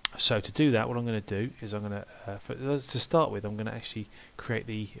 So to do that, what I'm going to do is I'm going to, to start with, I'm going to actually create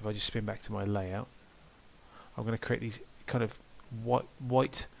the, if I just spin back to my layout, I'm going to create these kind of white,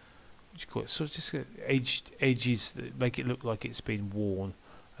 what do you call it, sort of just edges that make it look like it's been worn,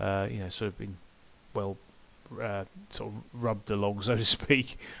 you know, sort of been, well, sort of rubbed along, so to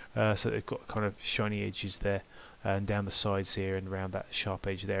speak, so they've got kind of shiny edges there, and down the sides here and around that sharp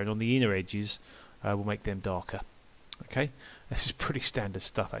edge there, and on the inner edges, we'll make them darker. Okay, this is pretty standard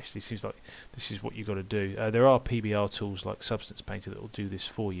stuff actually. Seems like this is what you've got to do. There are PBR tools like Substance Painter that will do this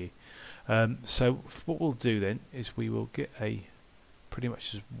for you. So what we'll do then is we will get a pretty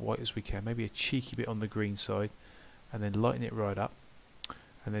much as white as we can, maybe a cheeky bit on the green side, and then lighten it right up,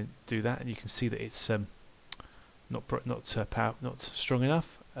 and then do that, and you can see that it's not strong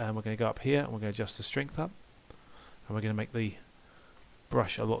enough. And we're going to go up here and we're going to adjust the strength up, and we're going to make the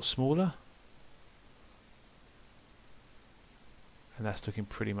brush a lot smaller. And that's looking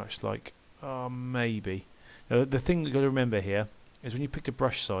pretty much like, maybe. Now, the thing you've got to remember here is when you pick the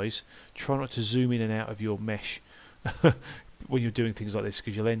brush size, try not to zoom in and out of your mesh when you're doing things like this,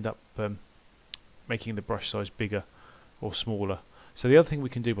 because you'll end up making the brush size bigger or smaller. So the other thing we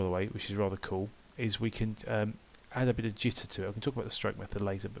can do, by the way, which is rather cool, is we can add a bit of jitter to it. I can talk about the stroke method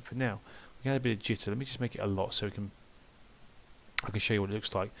later, but for now, we can add a bit of jitter. Let me just make it a lot so I can show you what it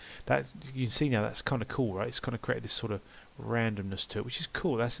looks like. That you can see now, that's kind of cool, right? It's kind of created this sort of randomness to it, which is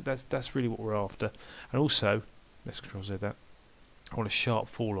cool. That's really what we're after. And also, let's Control Z that. I want a sharp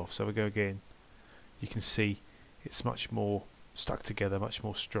fall off, so we go again. You can see it's much more stuck together, much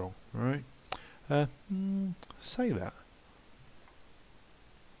more strong. All right. Say that.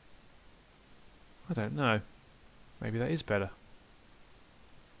 I don't know. Maybe that is better.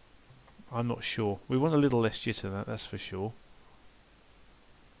 I'm not sure. We want a little less jitter than that, that's for sure.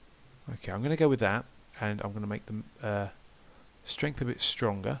 Okay, I'm going to go with that, and I'm going to make the strength a bit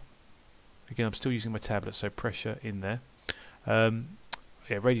stronger. Again, I'm still using my tablet, so pressure in there.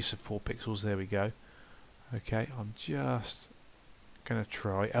 Yeah, radius of 4 pixels, there we go. Okay, I'm just going to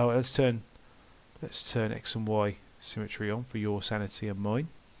try. Oh, let's turn X and Y symmetry on for your sanity and mine.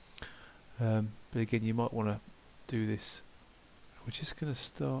 But again, you might want to do this. We're just going to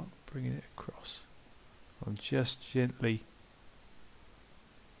start bringing it across. I'm just gently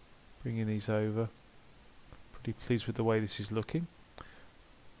bringing these over. Pretty pleased with the way this is looking.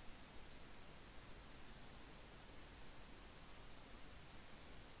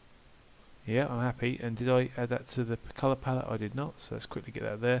 Yeah, I'm happy. And did I add that to the colour palette? I did not, so let's quickly get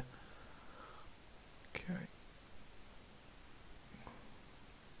that there. Okay.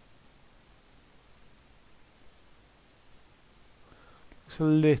 Looks a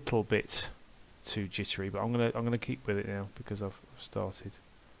little bit too jittery, but I'm gonna keep with it now because I've started.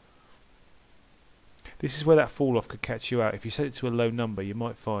 This is where that fall off could catch you out. If you set it to a low number, you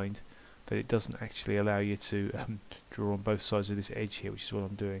might find that it doesn't actually allow you to draw on both sides of this edge here, which is what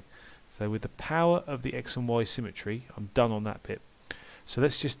I'm doing. So with the power of the X and Y symmetry, I'm done on that bit. So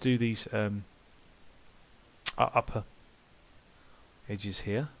let's just do these upper edges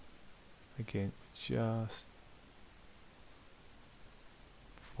here. Again, just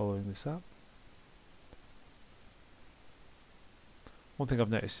following this up. One thing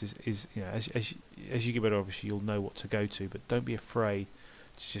I've noticed is you know, as you get better, obviously you'll know what to go to, but don't be afraid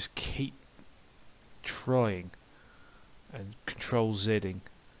to just keep trying and control Zing.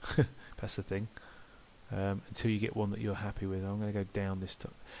 That's the thing. Until you get one that you're happy with. I'm going to go down this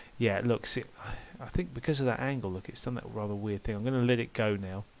time. Yeah, look, see, I think because of that angle, look, it's done that rather weird thing. I'm going to let it go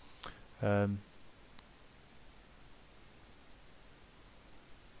now.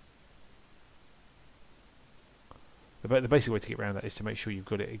 The basic way to get around that is to make sure you've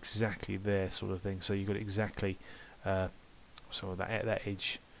got it exactly there, sort of thing. So you've got it exactly, so that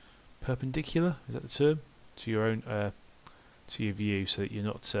edge perpendicular. Is that the term? To your own, to your view, so that you're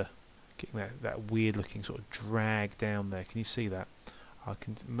not getting that weird looking sort of drag down there. Can you see that? I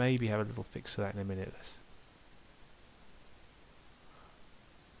can maybe have a little fix of that in a minute.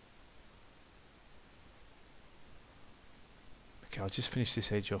 Okay, I'll just finish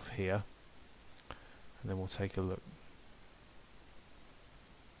this edge off here, and then we'll take a look.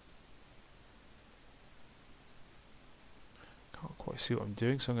 Can't quite see what I'm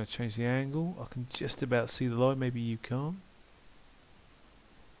doing, so I'm going to change the angle. I can just about see the line, maybe you can't.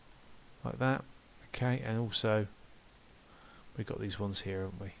 Like that. Okay, and also we've got these ones here,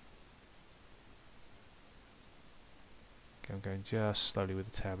 haven't we? Okay, I'm going just slowly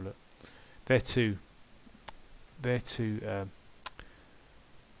with the tablet. They're too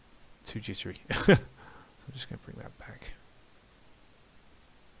jittery. So I'm just going to bring that back.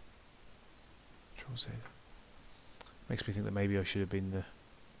 Control Z. Makes me think that maybe I should have been a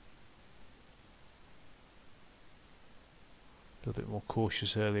little bit more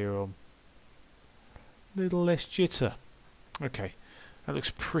cautious earlier on. Little less jitter. Okay, that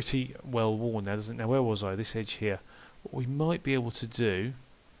looks pretty well worn now, doesn't it? Now, where was I? This edge here. What we might be able to do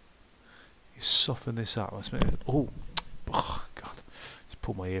is soften this up. Let's make it. Oh, God! Just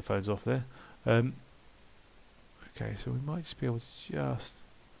pulled my earphones off there. Okay, so we might just be able to just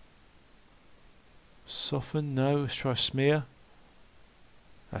soften. No, let's try a smear.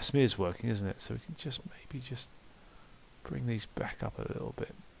 That smear's working, isn't it? So we can just maybe just bring these back up a little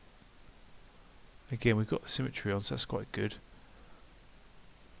bit. Again, we've got the symmetry on, so that's quite good.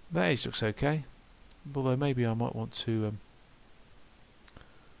 That edge looks okay, although maybe I might want to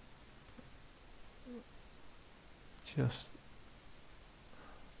just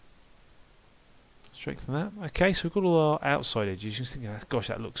strengthen that. Okay, so we've got all our outside edges. You can think, gosh,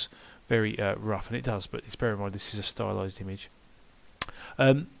 that looks very rough, and it does, but it's bear in mind this is a stylized image.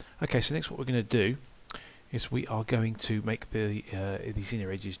 Okay, so next what we're going to do is we are going to make these inner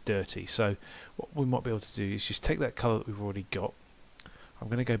edges dirty. So what we might be able to do is just take that colour that we've already got. I'm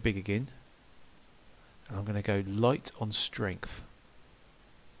going to go big again, and I'm going to go light on strength.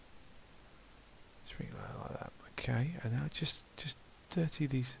 Just bring it like that. Okay, and now just dirty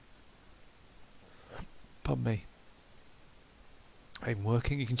these. Pardon me. Ain't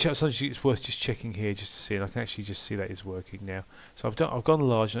working. You can check. Sometimes it's worth just checking here just to see, and I can actually just see that is working now. So I've gone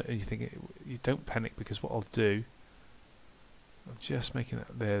large, and you think you don't panic, because what I'll do, I'm just making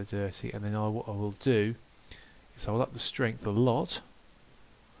that there dirty, and then what I will do is I'll up the strength a lot,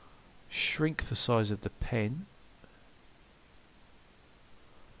 shrink the size of the pen,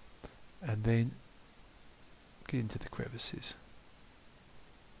 and then get into the crevices.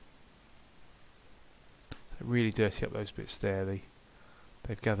 So really dirty up those bits there.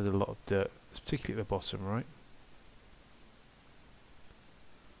 They've gathered a lot of dirt, particularly at the bottom, right?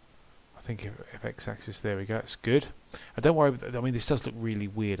 I think if X-axis, there we go, it's good. And don't worry, I mean, this does look really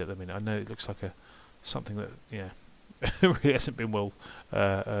weird at the minute. I know it looks like something that, yeah, really hasn't been well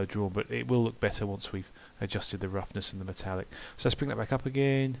drawn, but it will look better once we've adjusted the roughness and the metallic. So let's bring that back up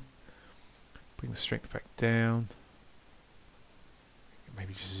again. Bring the strength back down.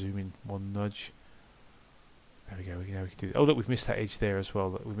 Maybe just zoom in one nudge. There we go. Now we can do that. Oh look, we've missed that edge there as well.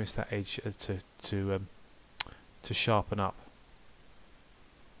 Look, we missed that edge to sharpen up.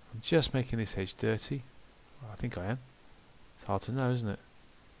 I'm just making this edge dirty. Well, I think I am. It's hard to know, isn't it?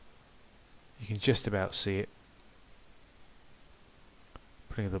 You can just about see it.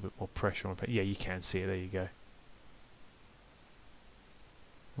 Putting a little bit more pressure on it. Yeah, you can see it. There you go.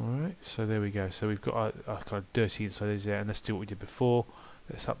 Alright, so there we go. So we've got our kind of dirty inside edge there, and let's do what we did before.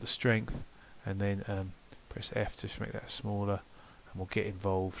 Let's up the strength, and then press F to make that smaller, and we'll get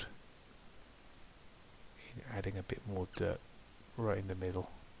involved in adding a bit more dirt right in the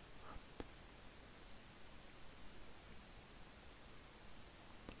middle.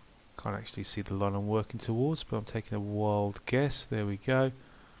 Can't actually see the line I'm working towards, but I'm taking a wild guess. There we go.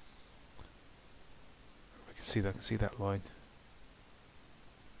 I can see that line.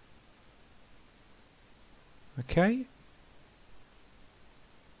 Okay.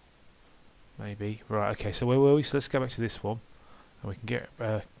 Maybe. Right, okay, so where were we? So let's go back to this one. And we can get... I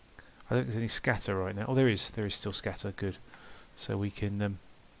don't think there's any scatter right now. Oh, there is. There is still scatter. Good. So we can...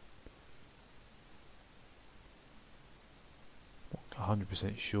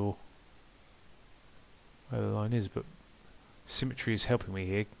 100% sure where the line is, but symmetry is helping me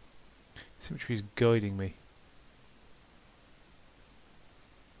here. Symmetry is guiding me.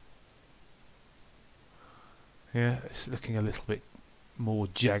 Yeah, it's looking a little bit more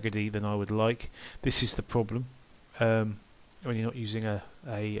jaggedy than I would like. This is the problem when you're not using an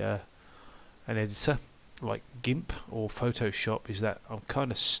editor like GIMP or Photoshop, is that I'm kind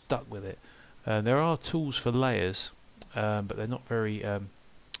of stuck with it. There are tools for layers, but they're not very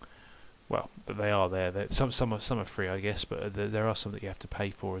well. But they are there. Some are free, I guess, but there are some that you have to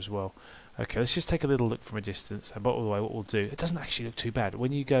pay for as well. Okay, let's just take a little look from a distance. And by the way, what we'll do, it doesn't actually look too bad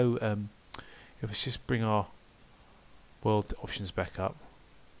when you go. If let's just bring our world options back up,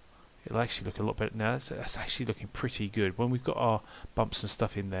 it'll actually look a lot better. Now that's actually looking pretty good. When we've got our bumps and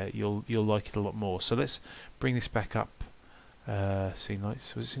stuff in there, you'll like it a lot more. So let's bring this back up. Scene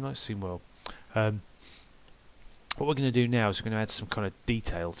lights, was it scene lights? Scene world. What we're going to do now is we're going to add some kind of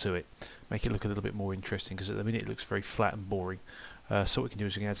detail to it, make it look a little bit more interesting, because at the minute it looks very flat and boring. So what we can do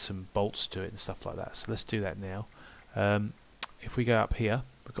is we can add some bolts to it and stuff like that. So let's do that now. If we go up here,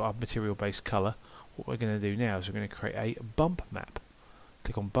 we've got our material based colour. What we're going to do now is we're going to create a bump map.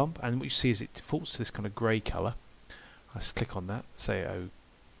 Click on bump, and what you see is it defaults to this kind of grey colour. Let's click on that, say oh,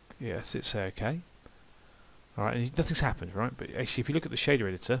 yes, say OK. Alright, and nothing's happened, right? But actually if you look at the shader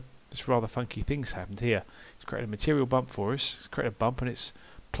editor, this rather funky thing's happened here. It's created a material bump for us, it's created a bump and it's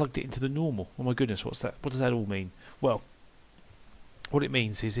plugged it into the normal. Oh my goodness, what's that? What does that all mean? Well, what it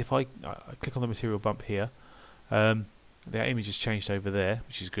means is if I click on the material bump here, the image has changed over there,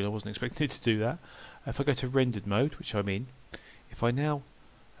 which is good. I wasn't expecting it to do that. If I go to rendered mode, which I'm in, if I now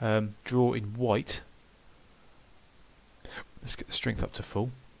draw in white, let's get the strength up to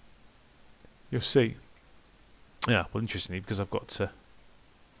full, you'll see, yeah, well interestingly, because I've got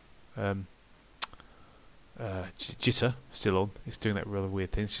jitter still on, it's doing that really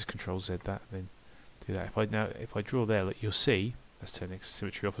weird thing. It's just Control Z that and then do that. If I draw there, look, you'll see, let's turn X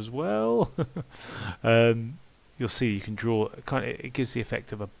symmetry off as well. You'll see you can draw kind of, it gives the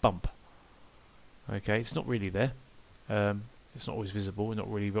effect of a bump. Okay, it's not really there. It's not always visible,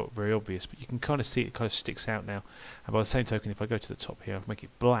 not really very obvious, but you can kind of see it kind of sticks out now. And by the same token, if I go to the top here, I make it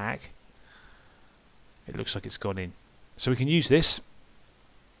black, it looks like it's gone in. So we can use this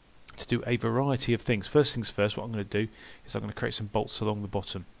to do a variety of things. First things first, what I'm going to do is I'm going to create some bolts along the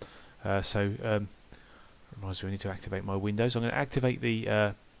bottom. Reminds me I need to activate my windows. I'm going to activate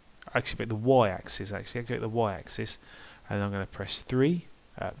the y-axis, activate the y-axis, and I'm going to press 1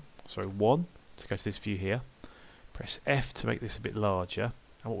 to go to this view here. Press F to make this a bit larger,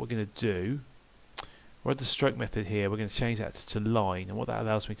 and what we're going to do, we're at the stroke method here, we're going to change that to line, and what that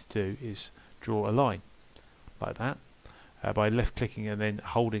allows me to do is draw a line like that by left clicking and then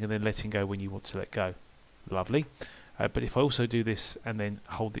holding and then letting go when you want to let go. Lovely. But if I also do this and then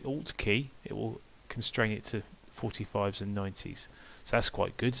hold the Alt key, it will constrain it to 45s and 90s. So that's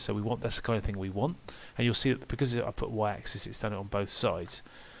quite good. So that's the kind of thing we want, and you'll see that because I put y-axis, it's done it on both sides.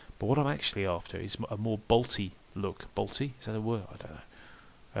 But what I'm actually after is a more bolty look. Bolty, is that a word? I don't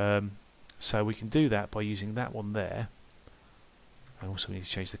know. So we can do that by using that one there, and also we need to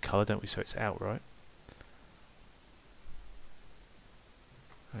change the colour, don't we, so it's outright.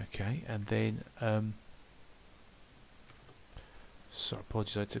 Okay, and then so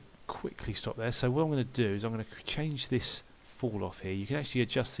apologies, I had to quickly stop there. So what I'm going to do is I'm going to change this fall off here. You can actually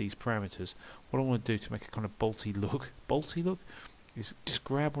adjust these parameters. What I want to do to make a kind of bolty look, is just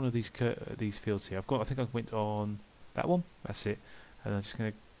grab one of these fields here. I think I went on that one. That's it. And I'm just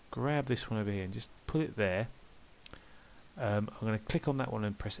going to grab this one over here and just put it there. I'm going to click on that one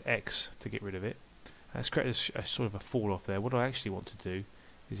and press X to get rid of it. That's created a sort of a fall off there. What I actually want to do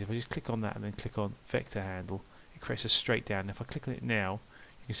is if I just click on that and then click on vector handle, it creates a straight down. If I click on it now,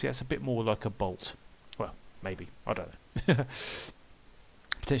 you can see that's a bit more like a bolt. Well, maybe. I don't know.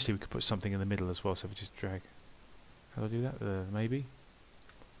 Potentially we could put something in the middle as well. So if we just drag. How do I do that? Maybe.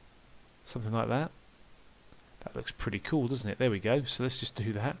 Something like that. That looks pretty cool, doesn't it? There we go. So let's just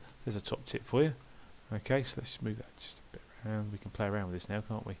do that. There's a top tip for you. Okay, so let's just move that just a bit around. We can play around with this now,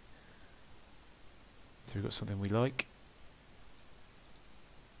 can't we? So we've got something we like.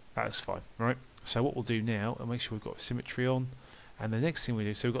 That's fine, right? So what we'll do now, and make sure we've got symmetry on. And the next thing we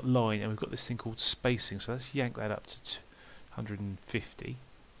do, so we've got line, and we've got this thing called spacing. So let's yank that up to 150.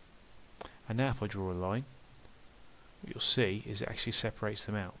 And now if I draw a line, what you'll see is it actually separates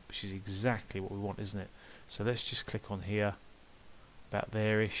them out, which is exactly what we want, isn't it? So let's just click on here, about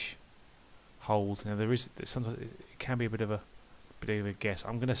there-ish, hold. Now there is sometimes it can be a bit of a guess.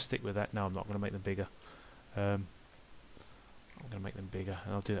 I'm going to stick with that. No, I'm not going to make them bigger. I'm going to make them bigger,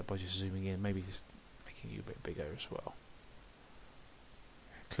 and I'll do that by just zooming in, maybe just making you a bit bigger as well.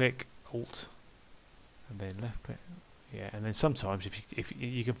 Click Alt, and then left click. Yeah, and then sometimes if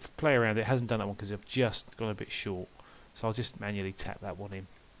you can play around, it hasn't done that one because I've just gone a bit short. So I'll just manually tap that one in.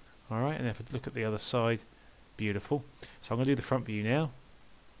 Alright, and if I look at the other side, beautiful. So I'm going to do the front view now.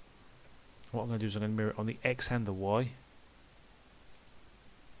 What I'm going to do is I'm going to mirror it on the X and the Y.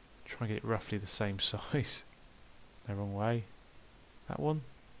 Try and get it roughly the same size. No, wrong way. That one?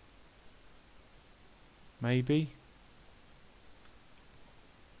 Maybe?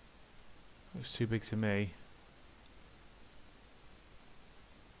 Looks too big to me.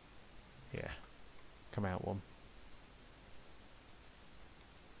 Yeah. Come out one.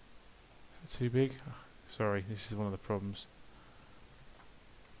 Too big? Oh, sorry, this is one of the problems.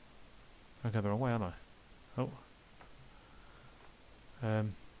 I'm going the wrong way, aren't I? Oh.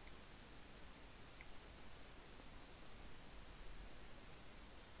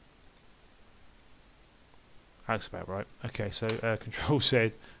 That's about right. Okay, so Control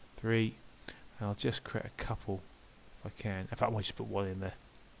Z 3, and I'll just create a couple if I can. In fact, I might just put one in there.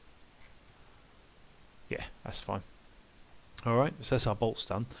 Yeah, that's fine. Alright, so that's our bolts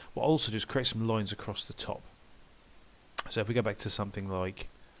done. What I'll also do is create some lines across the top. So if we go back to something like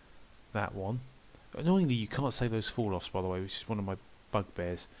that one. Annoyingly, you can't save those fall-offs, by the way, which is one of my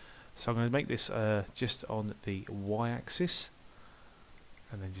bugbears. So I'm going to make this just on the Y-axis.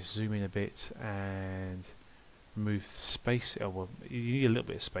 And then just zoom in a bit and remove space. Oh, well, you need a little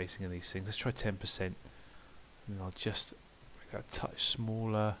bit of spacing in these things. Let's try 10%. And I'll just make that a touch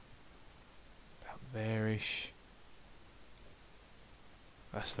smaller. About there-ish.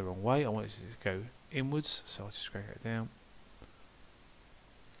 That's the wrong way. I want it to go inwards, so I'll just drag it down.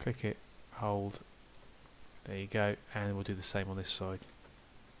 Click it, hold. There you go, and we'll do the same on this side.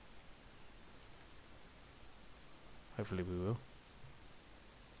 Hopefully we will.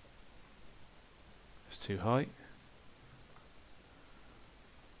 It's too high.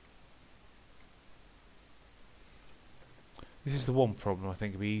 This is the one problem. I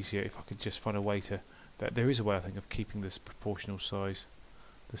think it'd be easier if I could just find a way to. There is a way, I think, of keeping this proportional size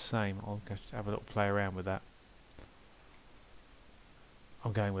the same. I'll have a little play around with that.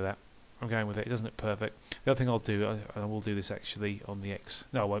 I'm going with that. I'm going with it. It doesn't look perfect. The other thing I'll do, I will do this actually on the X.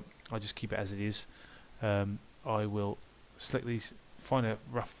 No, I won't. I'll just keep it as it is. I will select these, find a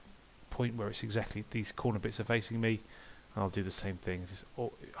rough point where it's exactly these corner bits are facing me, and I'll do the same thing. Just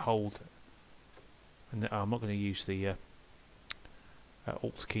hold, and I'm not going to use the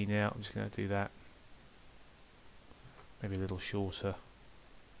Alt key now. I'm just going to do that. Maybe a little shorter.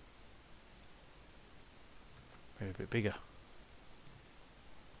 Maybe a bit bigger.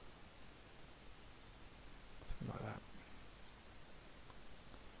 Something like that.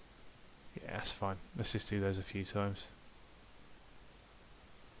 Yeah, that's fine. Let's just do those a few times.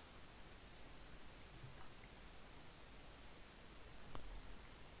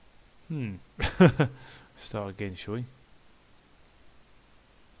 Start again, shall we?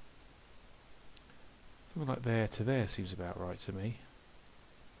 Something like there to there seems about right to me.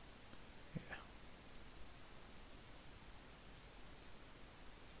 Yeah.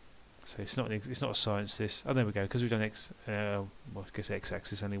 So it's not a science. This. Oh, there we go. Because we've done X. Well, I guess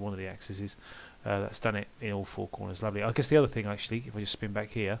X-axis. Only one of the axes. That's done it in all four corners. Lovely. I guess the other thing, actually, if I just spin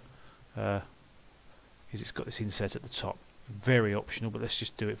back here, is it's got this inset at the top. Very optional, but let's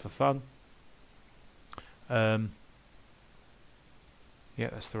just do it for fun. Yeah,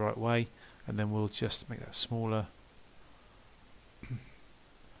 that's the right way. And then we'll just make that smaller.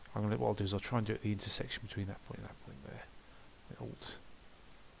 what I'll do is I'll try and do it at the intersection between that point and that point there. Alt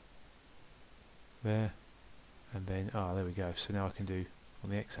there, and then there we go. So now I can do on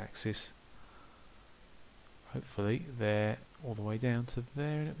the x-axis, hopefully there all the way down to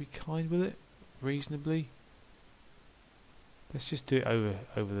there, and it'll be kind with it reasonably. Let's just do it over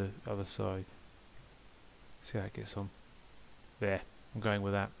the other side. See how it gets on. There, I'm going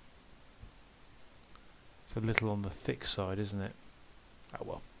with that. It's a little on the thick side, isn't it? Oh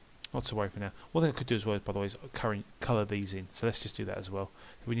well, not to worry for now. One thing I could do as well, by the way, is colour these in. So let's just do that as well.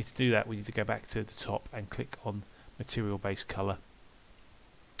 If we need to do that, we need to go back to the top and click on material based colour.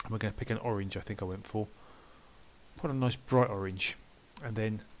 And we're going to pick an orange, I think I went for. Put a nice bright orange, and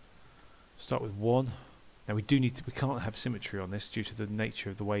then start with 1. Now we can't have symmetry on this due to the nature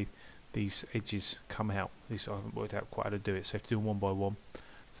of the way these edges come out. At least I haven't worked out quite how to do it, so I have to do them one by one.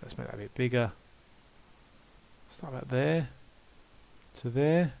 So let's make that a bit bigger. Start about there to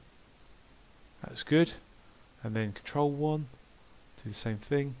there. That's good. And then control 1, do the same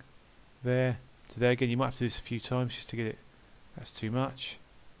thing. There to there. Again, you might have to do this a few times just to get it. That's too much.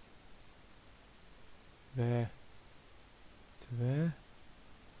 There to there.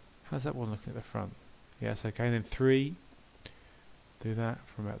 How's that one looking at the front? Yeah, it's okay. And then 3. Do that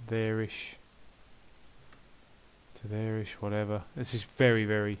from about there-ish to there-ish, whatever. This is very,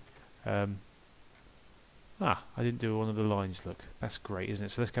 very... I didn't do one of the lines, look. That's great, isn't it?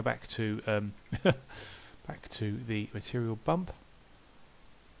 So let's go back to back to the material bump.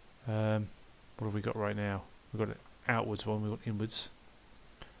 What have we got right now? We've got an outwards one, we've got inwards.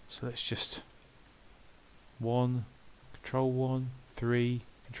 So let's just 1, control 1, 3,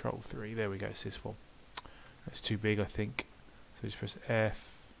 control 3. There we go, it's this one. That's too big, I think. So just press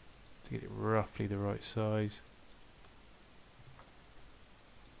F to get it roughly the right size.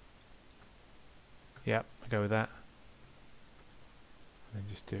 Yep, I go with that. And then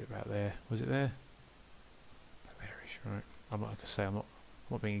just do it about there. Was it there? About there-ish, right. I'm not going to say I'm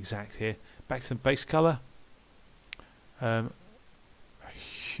not being exact here. Back to the base colour.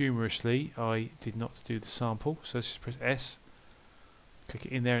 Humorously, I did not do the sample, so let's just press S. Click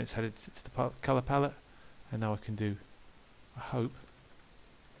it in there, and it's added to the colour palette. And now I can do, I hope,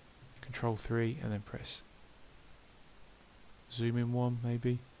 control 3 and then press zoom in 1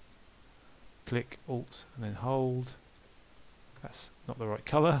 maybe. Click Alt and then hold. That's not the right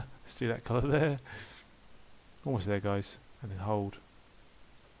colour. Let's do that colour there. Almost there, guys. And then hold.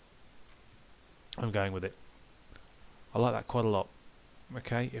 I'm going with it. I like that quite a lot.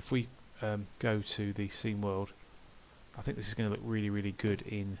 Okay, if we go to the scene world, I think this is going to look really, really good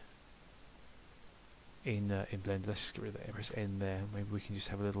in Blender. Let's just get rid of that. Press N there. Maybe we can just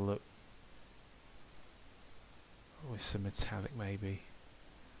have a little look with some metallic. Maybe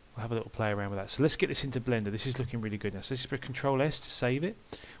we'll have a little play around with that. So let's get this into Blender. This is looking really good now. So let's just press Control S to save it.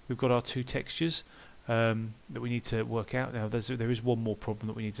 We've got our 2 textures that we need to work out. Now there is one more problem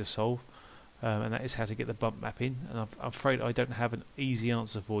that we need to solve, and that is how to get the bump map in. And I'm afraid I don't have an easy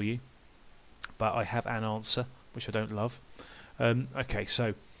answer for you, but I have an answer which I don't love. Okay,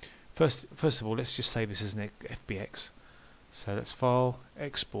 so First of all, let's just save this as an FBX. So let's File,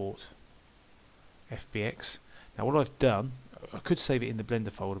 Export, FBX. Now what I've done, I could save it in the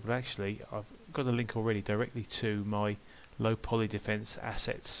Blender folder, but actually I've got a link already directly to my low poly defense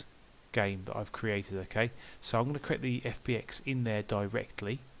assets game that I've created. Okay, so I'm going to create the FBX in there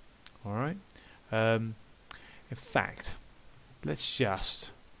directly. All right. In fact, let's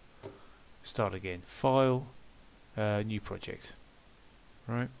just start again. File, new project.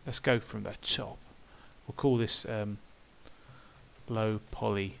 Right, let's go from the top. We'll call this low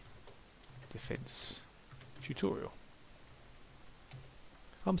poly defense tutorial.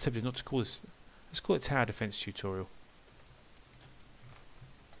 I'm tempted not to call this. Let's call it tower defense tutorial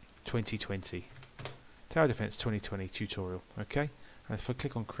 2020. Tower defense 2020 tutorial. Okay, and if I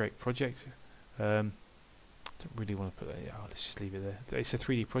click on create project, don't really want to put that. Oh, let's just leave it there. It's a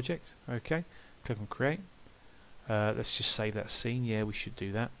 3D project. Okay, click on create. Let's just save that scene. Yeah, we should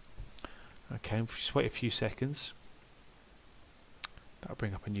do that. Okay, just wait a few seconds. That'll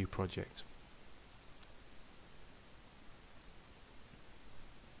bring up a new project.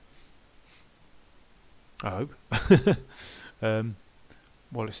 I hope.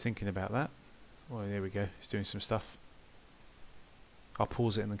 While it's thinking about that, well, there we go. It's doing some stuff. I'll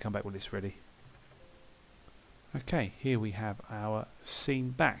pause it and then come back when it's ready. Okay, here we have our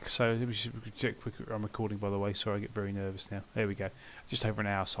scene back. So let me just check quick. I'm recording, by the way. Sorry, I get very nervous now. There we go. Just over an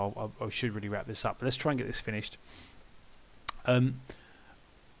hour, so I should really wrap this up. But let's try and get this finished.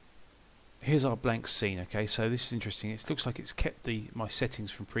 Here's our blank scene. Okay, so this is interesting. It looks like it's kept my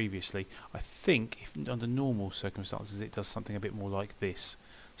settings from previously. I think if under normal circumstances it does something a bit more like this.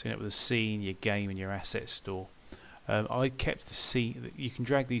 So you end up with a scene, your game, and your asset store. I kept the scene. You can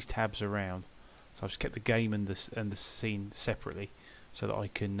drag these tabs around, so I've just kept the game and the scene separately, so that I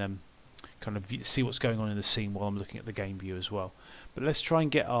can kind of see what's going on in the scene while I'm looking at the game view as well. But let's try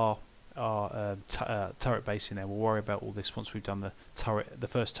and get our turret base in there. We'll worry about all this once we've done the turret, the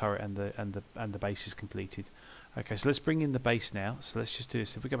first turret, and the base is completed. Okay, so let's bring in the base now. So let's just do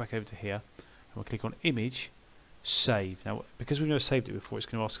this. If we go back over to here and we'll click on Image, Save. Now, because we've never saved it before, it's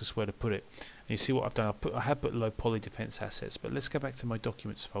going to ask us where to put it. And you see what I've done? I have put low poly defense assets, but let's go back to my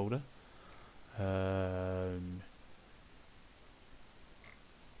documents folder.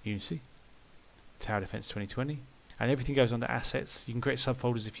 Unity, Tower Defense 2020, and everything goes under assets. You can create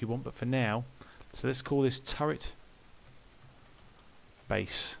subfolders if you want, but for now, so let's call this turret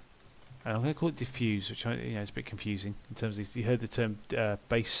base, and I'm going to call it diffuse, which is a bit confusing in terms of these. You heard the term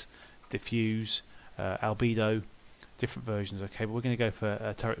base, diffuse, albedo, different versions. Okay, but we're going to go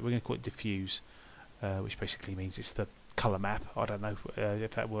for turret. We're going to call it diffuse, which basically means it's the color map. I don't know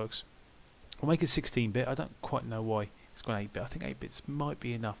if that works. We'll make it 16-bit. I don't quite know why it's gone 8-bit. I think 8 bits might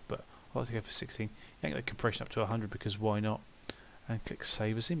be enough, but I like to go for 16. Yank the compression up to 100 because why not? And click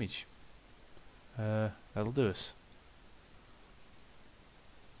Save as Image. That'll do us.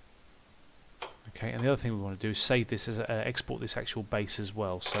 Okay, and the other thing we want to do is save this as export this actual base as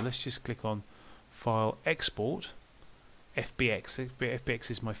well. So let's just click on File, Export, FBX. FBX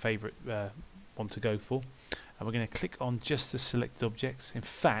is my favourite one to go for. And we're going to click on just the selected objects. In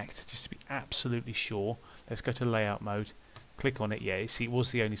fact, just to be absolutely sure, let's go to layout mode, click on it. Yeah, see, it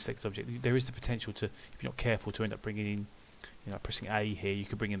was the only selected object. There is the potential to, if you're not careful, to end up bringing in, pressing A here, you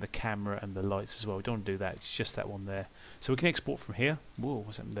could bring in the camera and the lights as well. We don't want to do that, it's just that one there. So we can export from here. Whoa,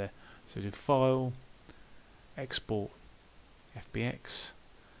 what's happened there? So we do File, Export, FBX,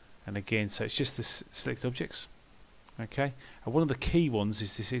 and again, so it's just the selected objects. Okay, and one of the key ones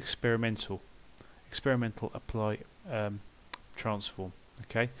is this experimental apply transform.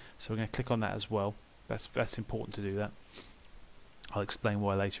 Okay, so we're going to click on that as well. That's important to do that. I'll explain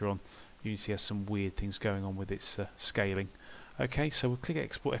why later on. Unity has some weird things going on with its scaling. Okay, so we'll click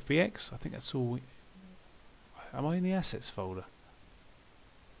Export FBX. I think that's all. Am I in the assets folder?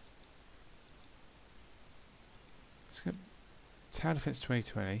 Let's go Tower Defense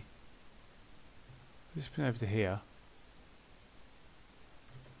 2020. Just been over to here.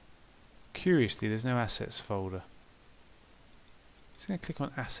 Curiously, there's no assets folder. Just going to click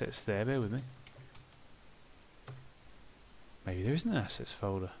on assets there, bear with me. Maybe there isn't an assets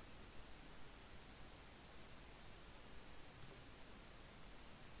folder.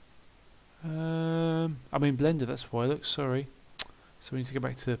 I'm in Blender, that's why. Look, sorry. So we need to go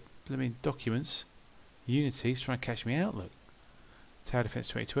back to Documents, Unity. It's trying to catch me out. Look, Tower Defense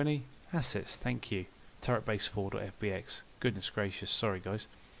 2020, Assets. Thank you. Turret Base 4.fbx. Goodness gracious, sorry guys.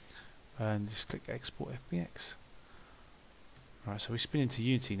 And just click Export FBX. Right, so we spin into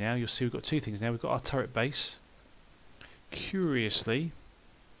Unity now. You'll see we've got two things now. We've got our turret base. Curiously,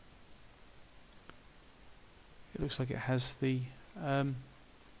 it looks like it has the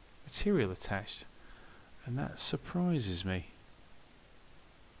material attached, and that surprises me.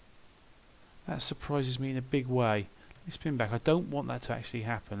 That surprises me in a big way. Let me spin back. I don't want that to actually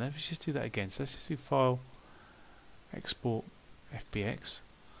happen. Let's just do that again. So let's just do File, Export FBX.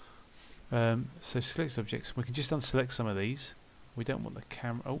 So select objects. We can just unselect some of these. We don't want the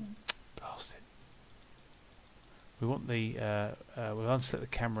camera. Oh, blast it. We want the. We'll unselect the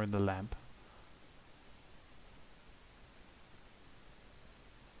camera and the lamp.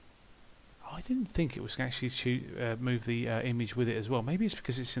 I didn't think it was going to actually move the image with it as well. Maybe it's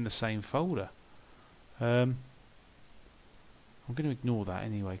because it's in the same folder. I'm going to ignore that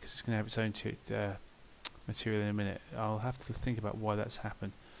anyway because it's going to have its own material in a minute. I'll have to think about why that's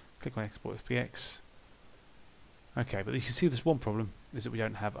happened. Click on Export FBX. Okay, but you can see there's one problem, is that we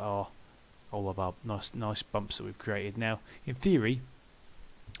don't have all of our nice bumps that we've created. Now, in theory,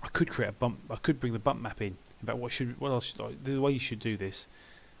 I could create a bump. I could bring the bump map in. In fact, the way you should do this,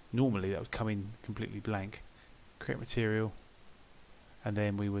 normally that would come in completely blank. Create material, and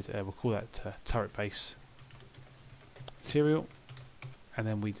then we would we'll call that turret base material, and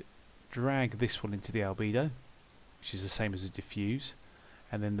then we'd drag this one into the albedo, which is the same as a diffuse,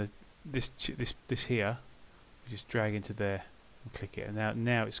 and then this here we just drag into there and click it, and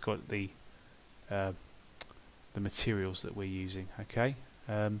now it's got the materials that we're using. Okay,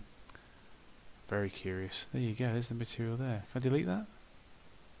 very curious. There you go. There's the material there. Can I delete that?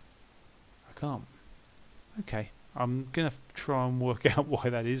 I can't. Okay, I'm gonna try and work out why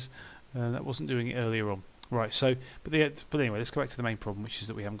that is. That wasn't doing it earlier on. Right. So, but anyway, let's go back to the main problem, which is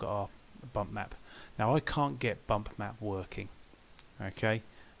that we haven't got our bump map. Now I can't get bump map working. Okay,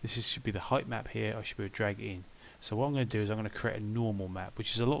 should be the height map here. I should be able to drag it in. So what I'm going to do is I'm going to create a normal map,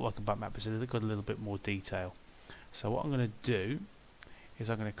 which is a lot like a button map, but it's got a little bit more detail. So what I'm going to do is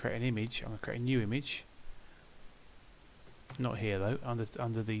I'm going to create an image. I'm going to create a new image. Not here though,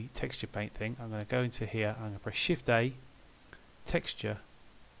 under the texture paint thing. I'm going to go into here. I'm going to press Shift A, texture,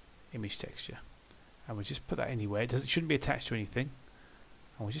 image texture, and we'll just put that anywhere. It shouldn't be attached to anything.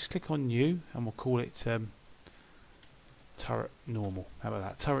 And we'll just click on new, and we'll call it turret normal. How about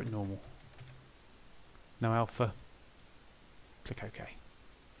that? Turret normal. No alpha. Click OK.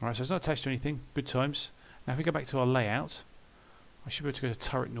 Alright, so it's not attached to anything. Good times. Now if we go back to our layout, I should be able to go to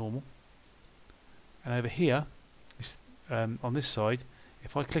turret normal. And over here, on this side,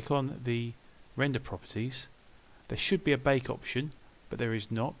 if I click on the render properties, there should be a bake option, but there is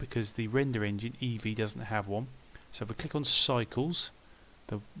not because the render engine Eevee doesn't have one. So if we click on cycles,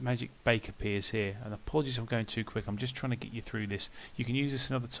 the magic bake appears here. And apologies if I'm going too quick, I'm just trying to get you through this. You can use this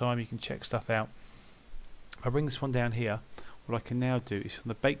another time, you can check stuff out. If I bring this one down here, what I can now do is on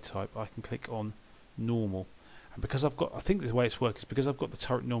the bake type I can click on normal, and because I've got, I think the way it's working is because I've got the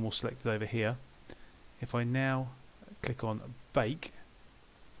turret normal selected over here, if I now click on bake,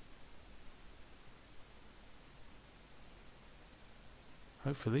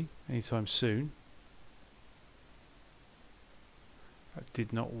 hopefully anytime soon. That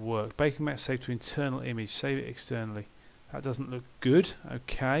did not work. Baking map saved to internal image, save it externally. That doesn't look good.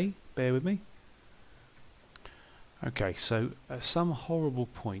 Okay, bear with me. Okay, so at some horrible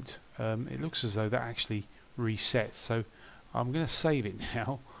point, it looks as though that actually resets. So I'm going to save it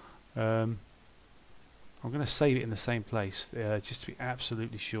now. I'm going to save it in the same place, just to be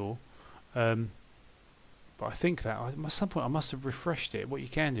absolutely sure. But I think that at some point I must have refreshed it. What you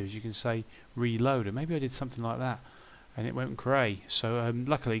can do is you can say reload, and maybe I did something like that, and it went grey. So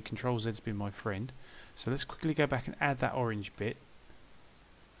luckily Control Z's been my friend. So let's quickly go back and add that orange bit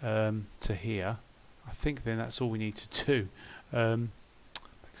to here. I think then that's all we need to do. Back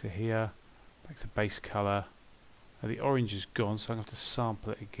to here, back to base colour. Now the orange is gone, so I'm going to have to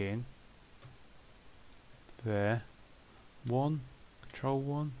sample it again. There. 1, Control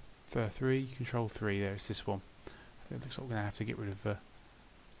 1, 3, Control 3. There, it's this one. It looks like we're going to have to get rid of that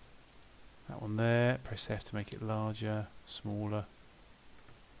one there. Press F to make it larger, smaller.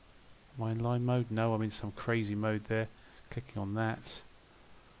 Am I in line mode? No, I'm in some crazy mode there. Clicking on that.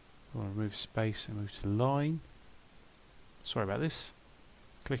 I want to remove space and move to line. Sorry about this.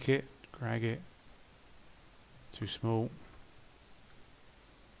 Click it, drag it. Too small.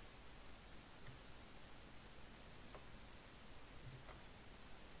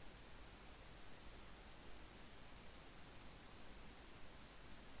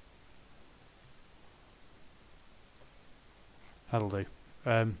 That'll do.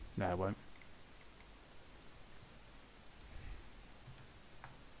 No, it won't.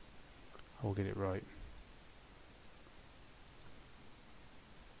 I'll get it right.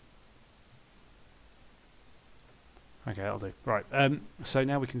 Okay, that'll do. Right. So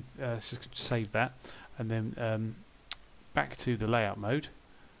now we can save that, and then back to the layout mode,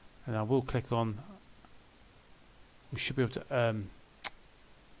 and I will click on. We should be able to.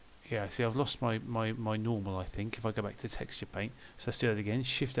 Yeah. See, I've lost my normal. I think if I go back to texture paint. So let's do that again.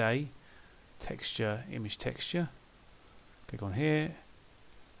 Shift A, texture, image texture. Click on here.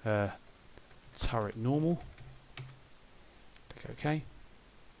 Turret normal. Click OK.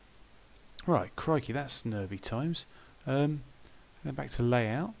 Right, crikey, that's nervy times. Then back to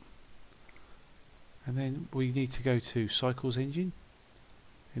layout, and then we need to go to cycles engine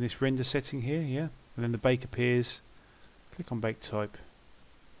in this render setting here, yeah. And then the bake appears. Click on bake type.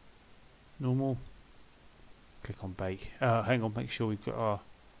 Normal. Click on bake. Hang on, make sure we've got our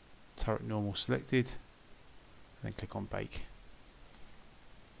turret normal selected. And then click on bake.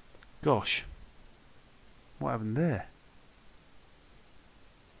 Gosh. What happened there?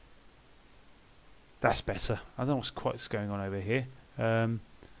 That's better. I don't know what's going on over here.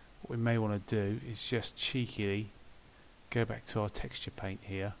 What we may want to do is just cheekily go back to our texture paint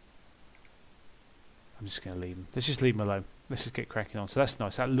here. I'm just going to leave them. Let's just leave them alone. Let's just get cracking on. So that's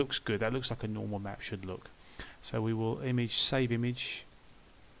nice. That looks good. That looks like a normal map should look. So we will save image.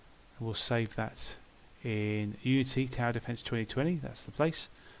 And we'll save that in Unity Tower Defense 2020. That's the place.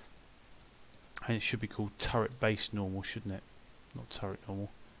 And it should be called turret base normal, shouldn't it? Not turret normal.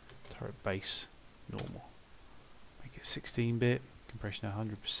 Turret base normal. Make it 16-bit. Compression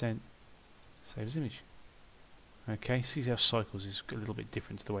 100%. Save as image. Okay, see how cycles is a little bit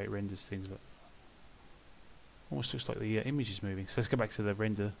different to the way it renders things. Almost looks like the image is moving. So let's go back to the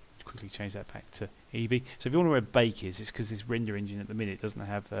render. Quickly change that back to Eevee. So if you wonder where bake is, it's because this render engine at the minute doesn't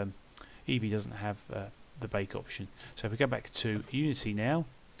have Eevee doesn't have the bake option. So if we go back to Unity now,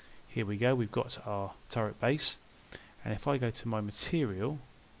 here we go, we've got our turret base. And if I go to my material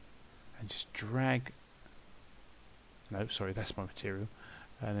and just drag, no sorry, that's my material,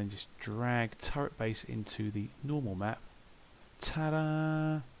 and then just drag turret base into the normal map,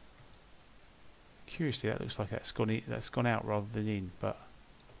 ta-da! Curiously that looks like that's gone out rather than in, but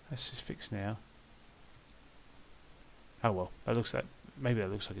let's just fix now. Oh well, maybe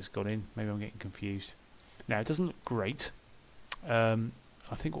that looks like it's gone in, maybe I'm getting confused. Now it doesn't look great.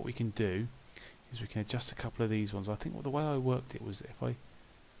 I think what we can do is we can adjust a couple of these ones. I think the way I worked it was that if I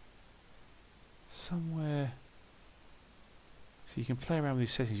somewhere, so you can play around with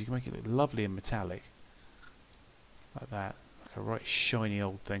these settings, you can make it look lovely and metallic like that, like a right shiny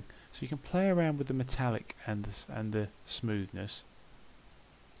old thing. So you can play around with the metallic and the smoothness.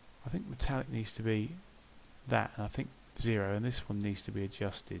 I think metallic needs to be that, and I think 0, and this one needs to be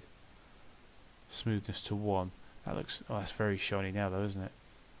adjusted. Smoothness to 1. That looks, oh, that's very shiny now though, isn't it?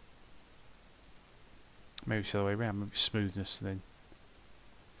 Maybe it's the other way around, maybe smoothness and then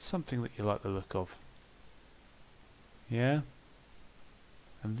something that you like the look of. Yeah?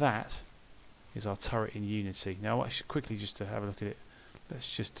 And that is our turret in Unity. Now actually quickly just to have a look at it, let's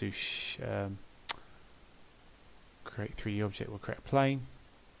just do create 3D object, we'll create a plane.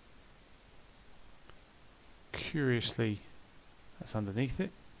 Curiously, that's underneath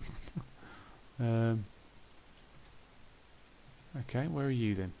it. Okay, where are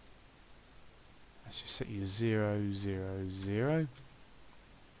you then? Let's just set you 0, 0, 0.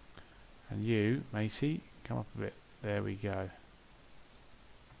 And you, matey, come up a bit. There we go.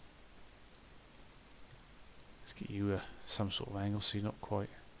 Let's get you some sort of angle so you're not quite...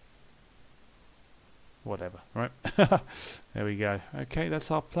 whatever, right? There we go. Okay,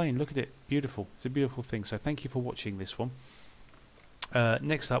 that's our plane. Look at it. Beautiful. It's a beautiful thing. So thank you for watching this one.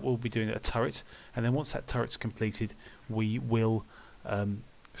 Next up we'll be doing a turret, and then once that turret's completed we will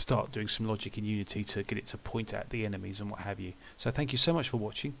start doing some logic in Unity to get it to point at the enemies and what have you. So thank you so much for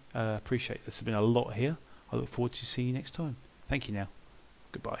watching. Appreciate it. There's been a lot here. I look forward to seeing you next time. Thank you now.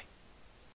 Goodbye.